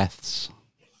their deaths.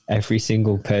 Every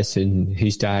single person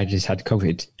who's died has had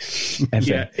COVID. Ever.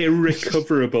 Yeah,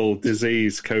 irrecoverable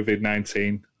disease,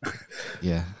 COVID-19.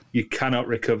 Yeah. You cannot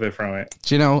recover from it.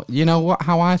 Do you know what?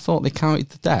 How I thought they counted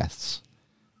the deaths?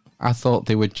 I thought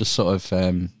they would just sort of...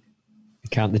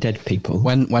 count the dead people.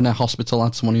 When a hospital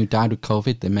had someone who died with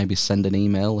COVID, they maybe send an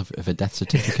email of a death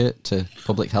certificate to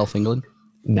Public Health England.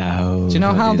 No. Do you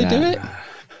know how they do it?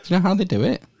 Do you know how they do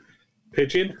it?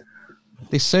 Pigeon?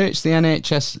 They search the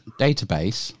NHS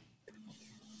database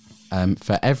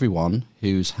for everyone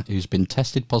who's been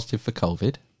tested positive for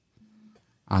COVID,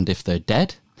 and if they're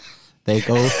dead, they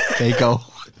go.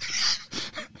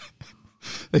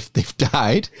 If they've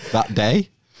died that day,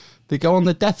 they go on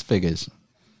the death figures.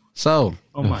 So,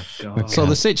 oh my God. So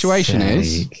the situation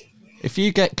is, if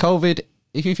you get COVID,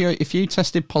 if you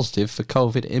tested positive for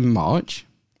COVID in March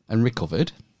and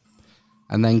recovered,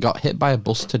 and then got hit by a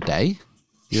bus today,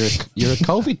 you're a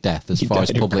COVID death as far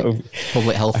as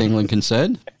Public Health England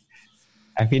concerned.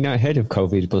 Have you not heard of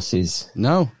COVID buses?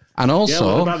 No. And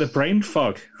also, what about the brain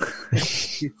fog?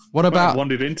 What about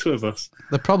wandered into a bus?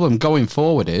 The problem going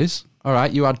forward is, all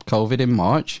right, you had COVID in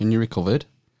March and you recovered.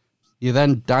 You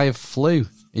then die of flu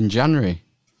in January.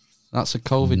 That's a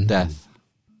COVID death.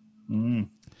 So I'm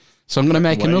going to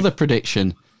make another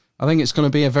prediction. I think it's going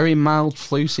to be a very mild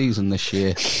flu season this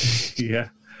year. Yeah.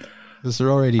 Because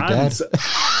they're already dead.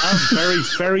 very,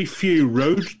 very few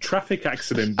road traffic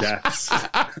accident deaths.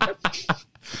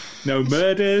 No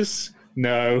murders.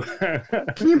 No.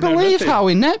 Can you believe how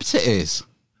inept it is?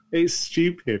 It's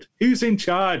stupid. Who's in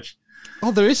charge?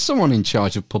 Oh, there is someone in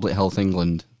charge of Public Health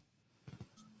England.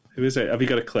 Who is it? Have you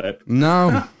got a clip?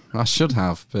 No, I should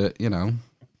have, but you know,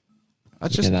 you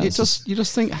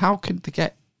just think, how could they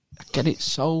get it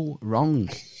so wrong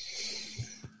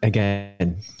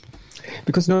again?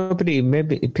 Because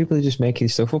maybe people are just making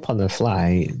stuff up on the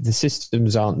fly. The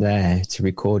systems aren't there to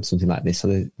record something like this, so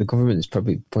the government is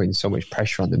probably putting so much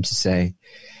pressure on them to say,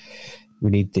 we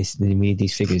need this, we need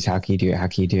these figures, how can you do it, how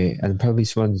can you do it? And probably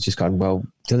someone's just gone, well,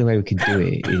 the only way we can do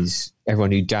it is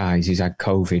everyone who dies who's had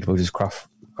COVID, we'll just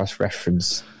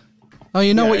cross-reference. Oh,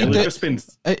 you know what you do?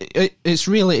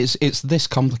 It's this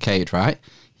complicated, right?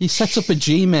 You set up a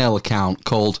Gmail account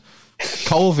called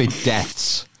COVID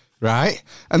Deaths, right?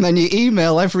 And then you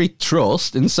email every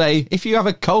trust and say, if you have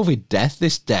a COVID death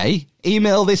this day,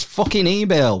 email this fucking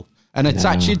email and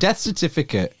attach your death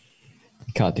certificate.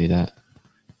 You can't do that.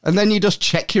 And then you just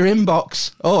check your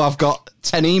inbox. Oh, I've got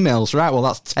 10 emails. Right, well,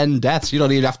 that's 10 deaths. You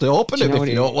don't even have to open them if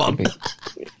you don't want.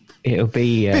 It'll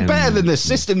be better than the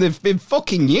system they've been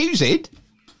fucking using.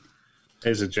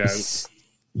 Here's a joke.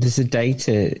 There's a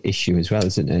data issue as well,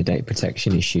 isn't there? A data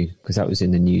protection issue, because that was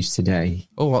in the news today.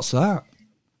 Oh, what's that?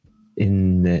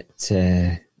 In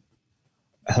that,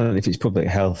 I don't know if it's Public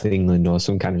Health England or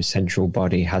some kind of central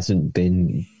body hasn't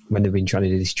been, when they've been trying to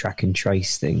do this track and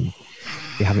trace thing,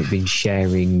 they haven't been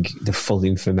sharing the full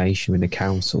information with the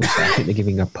council. So I think they're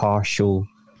giving a partial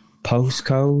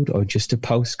postcode or just a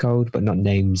postcode, but not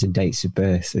names and dates of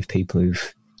birth of people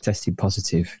who've tested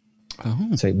positive. Oh.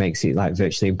 So it makes it like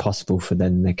virtually impossible for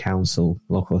then the council,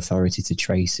 local authority to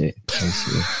trace it.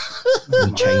 Basically,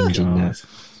 changing that.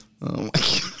 Oh my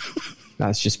God.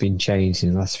 That's just been changed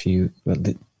in the last few. Well,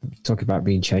 talk about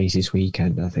being changed this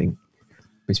weekend. I think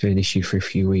it's been an issue for a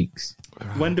few weeks.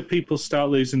 When do people start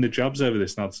losing their jobs over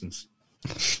this nonsense?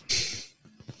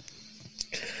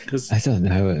 I don't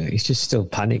know. It's just still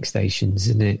panic stations,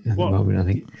 isn't it? At the moment, I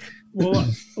think. Well,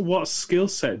 what skill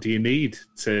set do you need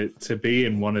to be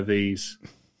in one of these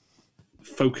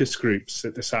focus groups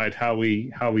that decide how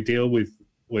we deal with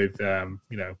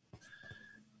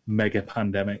mega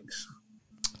pandemics?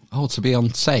 Oh, to be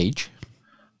on Sage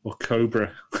or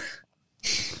Cobra,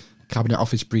 Cabinet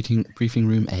Office briefing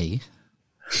room A.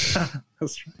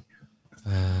 That's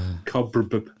right.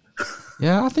 Cobra.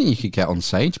 Yeah, I think you could get on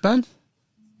Sage, Ben.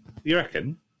 You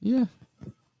reckon? Yeah.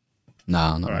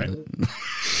 No, not right. really.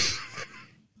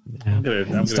 I'm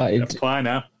gonna apply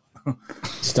now.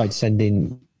 Start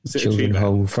sending children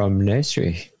home from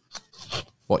nursery.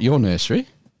 What, your nursery?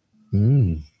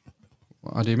 Mm.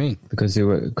 What do you mean? Because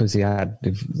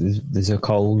there's a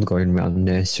cold going around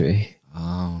nursery.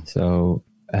 Oh. So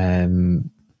they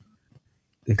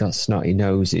got snotty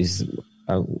noses.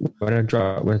 When I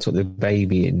took the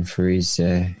baby in for his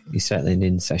settling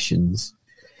in sessions,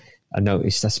 I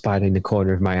noticed I spied in the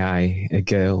corner of my eye a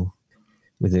girl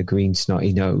with a green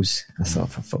snotty nose. I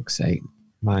thought, for fuck's sake,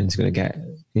 mine's going to get,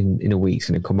 in a week's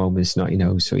going to come home with a snotty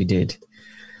nose. So he did.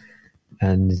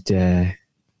 And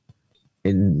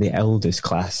in the eldest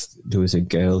class, there was a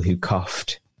girl who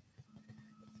coughed.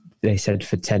 They said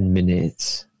for 10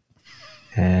 minutes.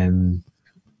 And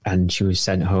she was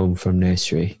sent home from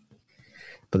nursery.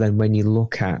 But then when you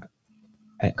look at,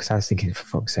 because I was thinking, for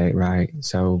fuck's sake, right,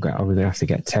 so are we going to have to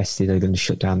get tested? Are they going to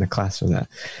shut down the class or that?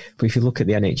 But if you look at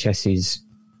the NHS's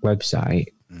website,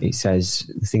 it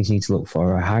says the things you need to look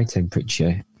for are a high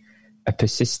temperature, a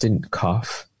persistent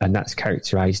cough, and that's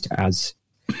characterised as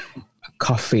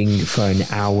coughing for an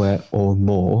hour or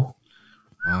more,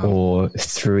 or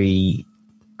 3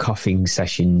 coughing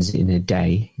sessions in a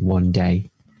day, one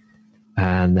day.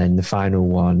 And then the final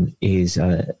one is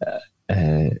a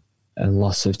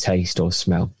loss of taste or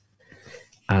smell.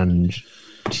 And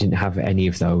she didn't have any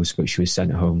of those, but she was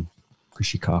sent home because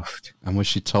she coughed. And was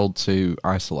she told to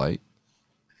isolate?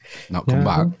 Not come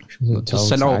back? Just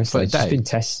sent home for the day? She's been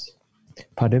tested.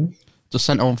 Pardon? Just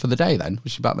sent home for the day then?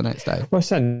 Was she back the next day? Well,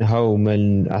 sent home,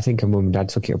 and I think her mum and dad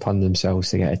took it upon themselves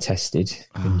to get her tested,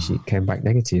 and she came back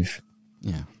negative.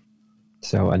 Yeah.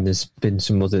 So, and there's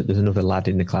another lad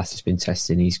in the class that's been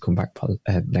tested, and he's come back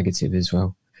negative as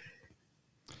well.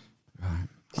 Right.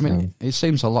 I mean, it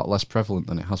seems a lot less prevalent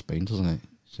than it has been, doesn't it?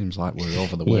 Seems like we're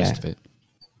over the worst of it.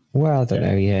 Well, I don't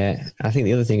know, yeah. I think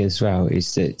the other thing as well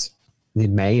is that they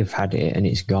may have had it and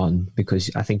it's gone, because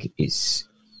I think it's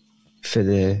for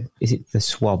the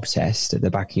swab test at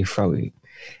the back of your throat?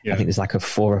 Yeah. I think there's like a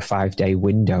 4 or 5 day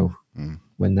window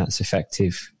when that's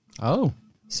effective. Oh.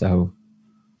 So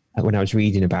when I was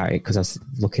reading about it, because I was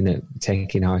looking at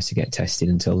taking ours to get tested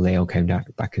until they all came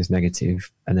back as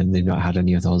negative, and then they've not had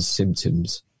any of those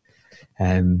symptoms.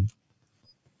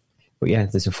 But yeah,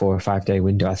 there's a 4 or 5 day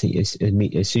window. I think as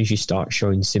soon as you start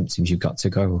showing symptoms, you've got to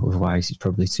go. Otherwise, it's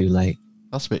probably too late.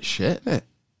 That's a bit shit, isn't it?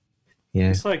 Yeah,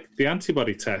 it's like the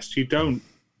antibody test. You don't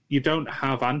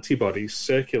have antibodies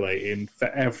circulating for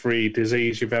every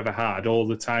disease you've ever had all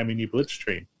the time in your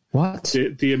bloodstream. What?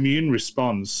 The immune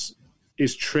response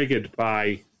is triggered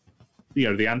by, the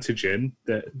antigen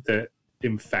that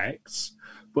infects,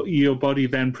 but your body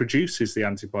then produces the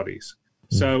antibodies.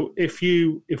 So if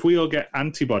we all get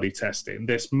antibody testing,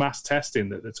 this mass testing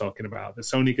that they're talking about,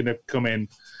 that's only going to come in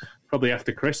probably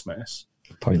after Christmas.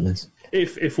 Pointless.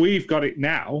 If we've got it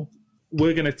now,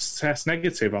 we're going to test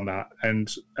negative on that, and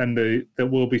that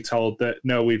we'll be told that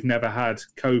no, we've never had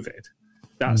COVID.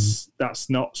 That's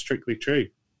not strictly true.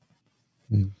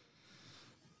 The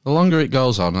longer it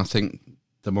goes on, I think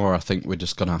the more I think we're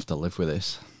just going to have to live with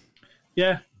this.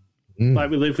 Yeah, like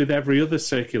we live with every other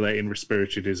circulating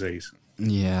respiratory disease.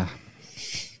 Yeah.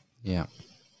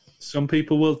 Some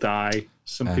people will die.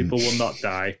 Some people will not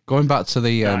die. Going back to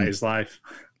the that is life.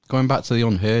 Going back to the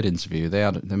Unheard interview, they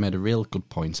made a real good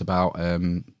point about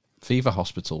fever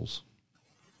hospitals.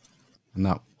 And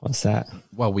that, what's that?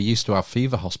 Well, we used to have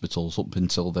fever hospitals up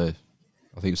until I think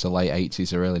it was the late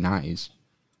 80s or early 90s.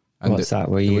 And what's that?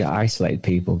 Where you isolate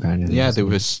people, kind of? Yeah, they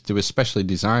were specially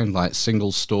designed, like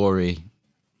single story,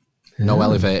 no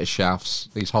elevator shafts.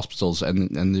 These hospitals,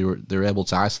 and they were able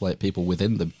to isolate people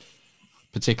within them,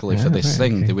 particularly for this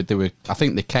thing. Okay. They were. I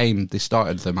think they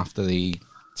started them after the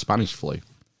Spanish flu,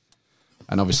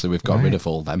 and obviously we've got rid of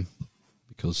all them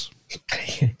because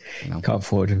can't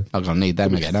afford them. Not gonna need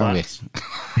them again, are we?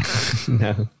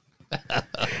 No.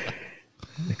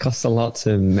 It costs a lot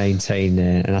to maintain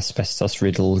an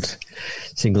asbestos-riddled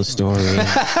single-story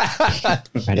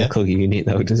medical unit,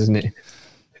 though, doesn't it?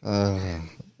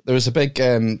 There was a big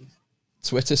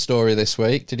Twitter story this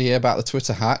week. Did you hear about the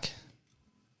Twitter hack?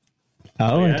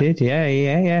 Oh, yeah. I did. Yeah.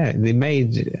 I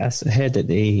heard that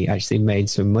they actually made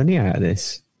some money out of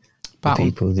this. About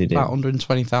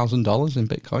 $120,000 in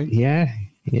Bitcoin. Yeah.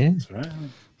 That's right.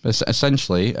 But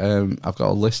essentially, I've got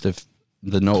a list of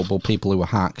the notable people who were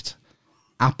hacked.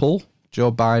 Apple,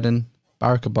 Joe Biden,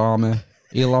 Barack Obama,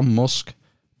 Elon Musk,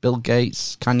 Bill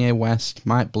Gates, Kanye West,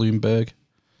 Mike Bloomberg.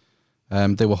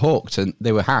 They were hacked, and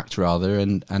they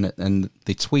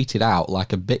tweeted out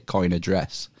like a Bitcoin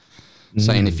address,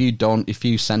 saying if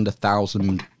you send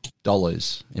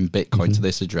 $1,000 in Bitcoin to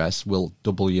this address, we'll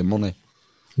double your money.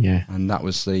 Yeah, and that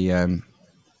was the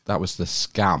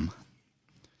scam.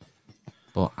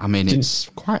 But I mean, it's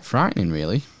quite frightening,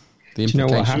 really. The implications. Do you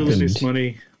know what happened? This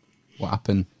money. What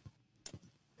happened?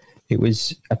 It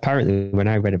was apparently, when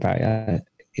I read about it,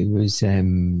 it was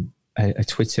a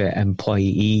Twitter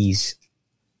employee's,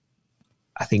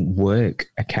 I think, work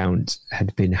account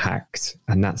had been hacked,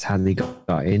 and that's how they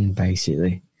got in,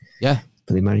 basically. Yeah.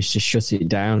 But they managed to shut it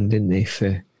down, didn't they,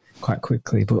 for quite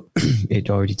quickly, but it's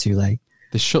already too late.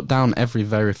 They shut down every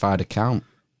verified account.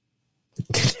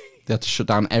 They had to shut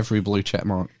down every blue check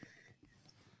mark.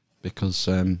 Because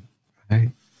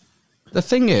the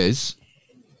thing is,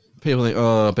 people think,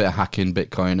 a bit of hacking,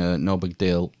 Bitcoin, no big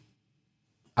deal.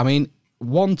 I mean,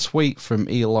 one tweet from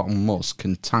Elon Musk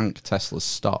can tank Tesla's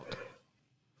stock.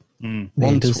 He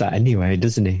does that anyway,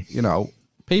 doesn't he? You know,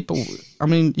 people. I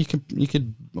mean, you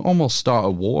could almost start a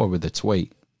war with a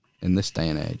tweet in this day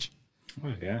and age.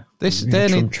 Oh yeah, they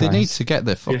need to get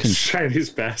their fucking trying his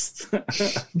best.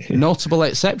 Notable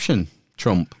exception,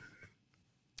 Trump.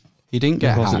 He didn't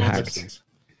get hacked.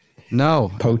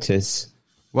 No, POTUS.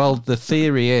 Well, the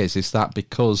theory is that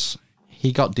because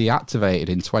he got deactivated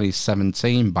in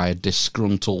 2017 by a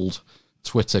disgruntled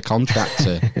Twitter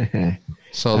contractor.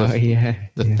 So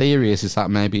the theory is that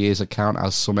maybe his account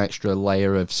has some extra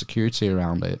layer of security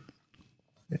around it.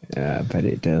 Yeah, I bet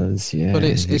it does, yeah. But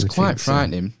it's quite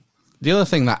frightening. The other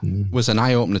thing that was an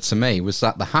eye-opener to me was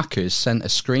that the hackers sent a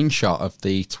screenshot of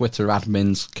the Twitter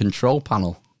admin's control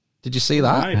panel. Did you see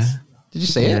that? Nice. Did you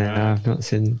see it? No, I've not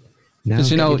seen.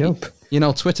 Because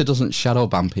Twitter doesn't shadow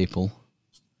ban people.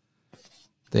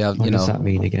 They have, what does that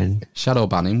mean again? Shadow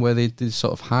banning, where they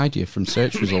sort of hide you from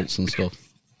search results and stuff.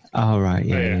 Oh, right,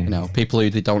 yeah. You know, people who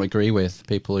they don't agree with,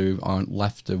 people who aren't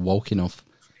left or woke enough.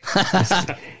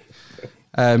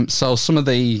 So some of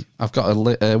I've got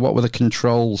what were the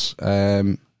controls?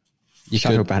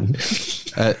 Shadow ban.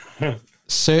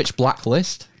 Search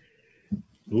blacklist.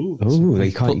 Ooh,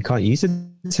 you can't use the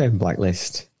term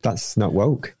blacklist. That's not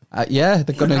woke. They're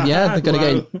gonna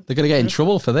get in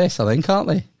trouble for this, I think, aren't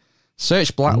they?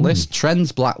 Search blacklist,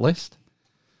 trends blacklist.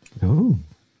 Oh.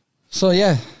 So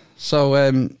yeah,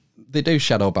 they do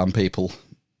shadow ban people.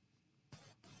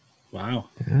 Wow.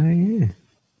 Oh yeah.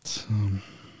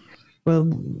 Well,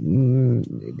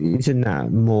 isn't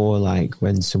that more like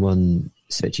when someone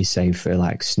searches, say, for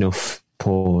like snuff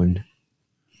porn?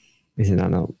 Isn't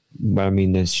that not? Well, I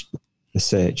mean, there's the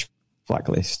search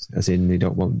blacklist, as in they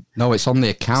don't want. No, it's on the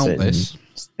account. This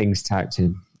things typed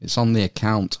in. It's on the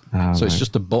account, so it's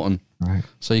just a button. Right.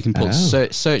 So you can put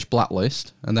search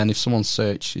blacklist, and then if someone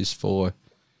searches for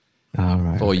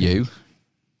you,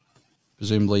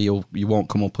 presumably you won't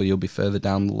come up, or you'll be further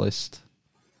down the list.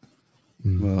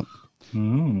 Well,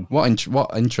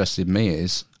 what interested me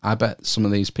is, I bet some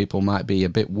of these people might be a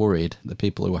bit worried, the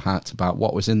people who were hacked, about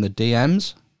what was in the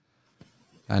DMs,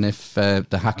 and if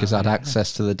the hackers had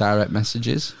access to the direct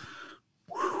messages.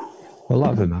 Well, a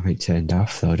lot of them have it turned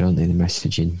off, though, don't they? The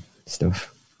messaging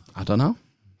stuff. I don't know.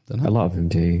 A lot of them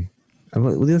do. And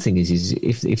well, the other thing is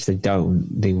if they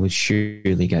don't, they would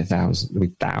surely get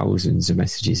thousands of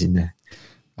messages in there.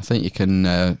 I think you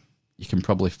can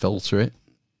probably filter it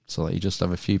so that you just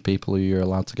have a few people who you're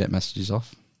allowed to get messages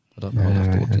off. I don't know. I'll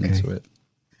have to look into it.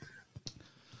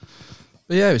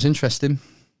 But yeah, it was interesting.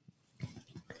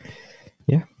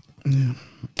 Yeah.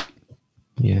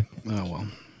 Yeah. Oh well.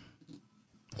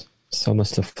 It's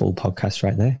almost a full podcast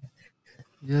right there.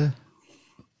 Yeah.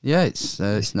 Yeah, it's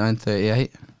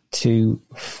 9:38. 2,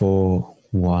 4,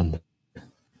 1.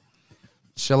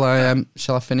 Shall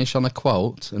I finish on a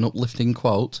quote, an uplifting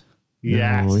quote?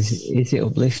 Yes. No, is it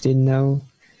uplifting now?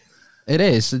 It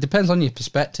is. It depends on your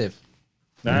perspective.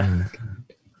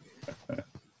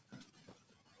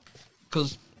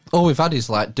 Because all we've had is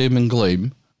like doom and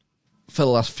gloom for the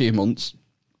last few months.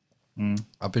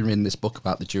 I've been reading this book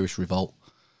about the Jewish revolt.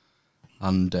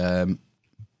 And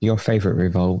your favourite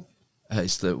revolt?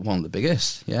 It's one of the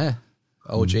biggest, yeah.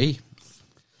 OG.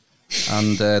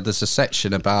 And there's a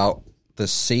section about the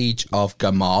siege of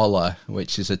Gamala,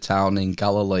 which is a town in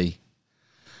Galilee.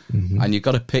 And you've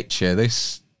got to picture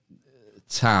this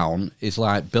town is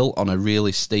like built on a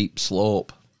really steep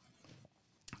slope.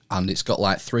 And it's got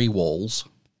like 3 walls,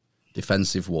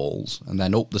 defensive walls. And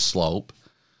then up the slope,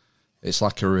 it's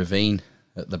like a ravine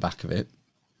at the back of it.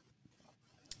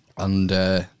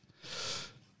 And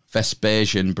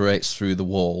Vespasian breaks through the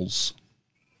walls,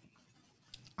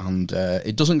 and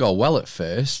it doesn't go well at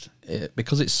first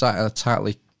because it's a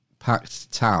tightly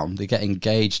packed town. They get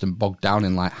engaged and bogged down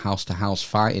in like house-to-house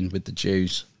fighting with the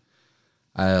Jews,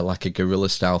 like a guerrilla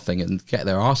style thing, and get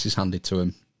their arses handed to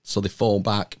them. So they fall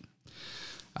back,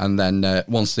 and then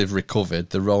once they've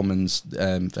recovered, the Romans,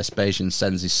 Vespasian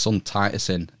sends his son Titus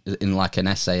in like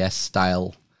an SAS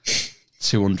style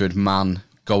 200-man.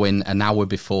 Go in an hour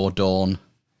before dawn,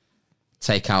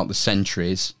 take out the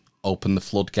sentries, open the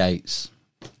floodgates,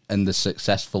 and they're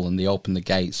successful, and they open the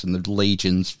gates, and the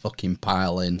legions fucking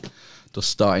pile in, just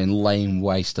starting laying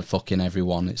waste to fucking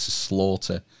everyone. It's a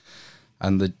slaughter.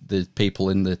 And the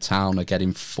people in the town are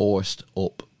getting forced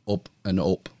up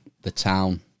the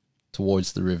town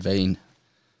towards the ravine.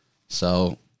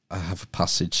 So I have a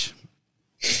passage.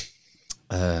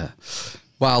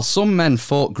 While some men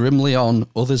fought grimly on,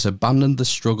 others abandoned the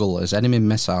struggle as enemy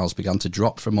missiles began to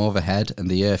drop from overhead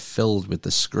and the air filled with the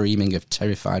screaming of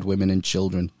terrified women and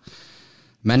children.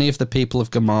 Many of the people of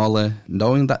Gamala,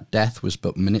 knowing that death was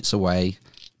but minutes away,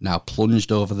 now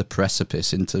plunged over the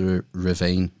precipice into the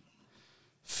ravine.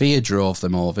 Fear drove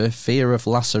them over, fear of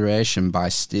laceration by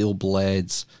steel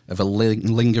blades, of a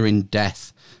lingering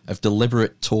death, of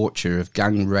deliberate torture, of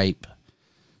gang rape.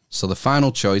 So the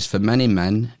final choice for many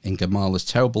men in Gamala's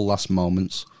terrible last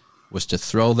moments was to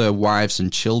throw their wives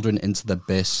and children into the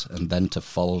abyss and then to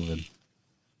follow them.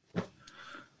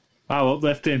 Wow,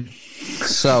 uplifting.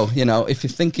 So, if you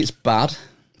think it's bad,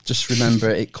 just remember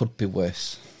it could be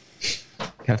worse.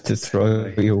 You have to throw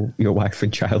your wife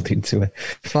and child into a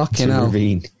fucking hell.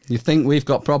 Ravine. You think we've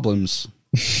got problems?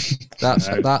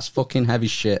 That's fucking heavy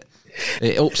shit.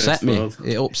 It upset me.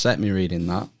 It upset me reading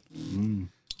that.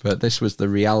 But this was the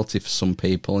reality for some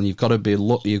people, and you've got to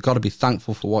be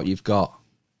thankful for what you've got,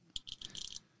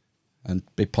 and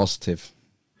be positive.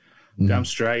 Damn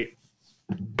straight.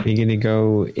 Are you going to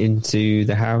go into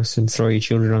the house and throw your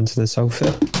children onto the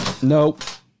sofa? Nope.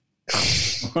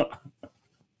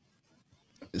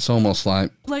 It's almost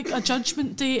like a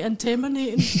Judgment Day and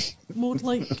terminating mode,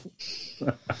 like.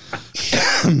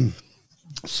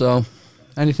 So,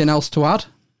 anything else to add?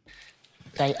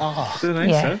 They are.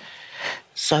 Yeah.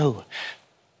 So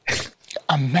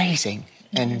amazing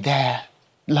in their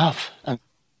love. I'm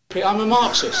a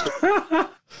Marxist.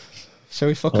 Shall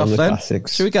we fuck off then?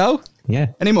 Classics. Shall we go? Yeah.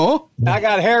 Any more? I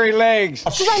got hairy legs.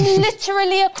 Because I'm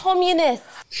literally a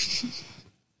communist.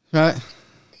 Right.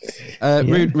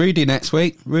 Rudy next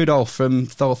week. Rudolph from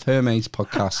Thoth Hermes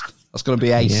podcast. That's going to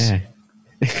be ace. Yeah.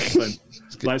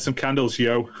 Light some candles,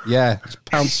 yo. Yeah,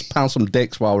 pound some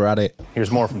dicks while we're at it.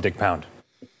 Here's more from Dick Pound.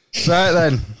 Right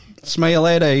then. Smell you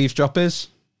later, eavesdroppers.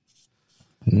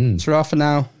 Ta-ra for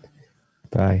now.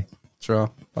 Bye. Ta-ra.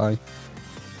 Bye.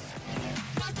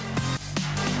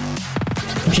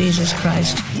 Jesus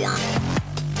Christ.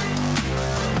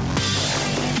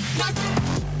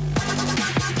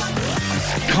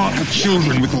 Can't have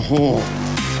children with a whore.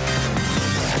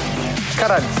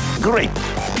 Got a grape.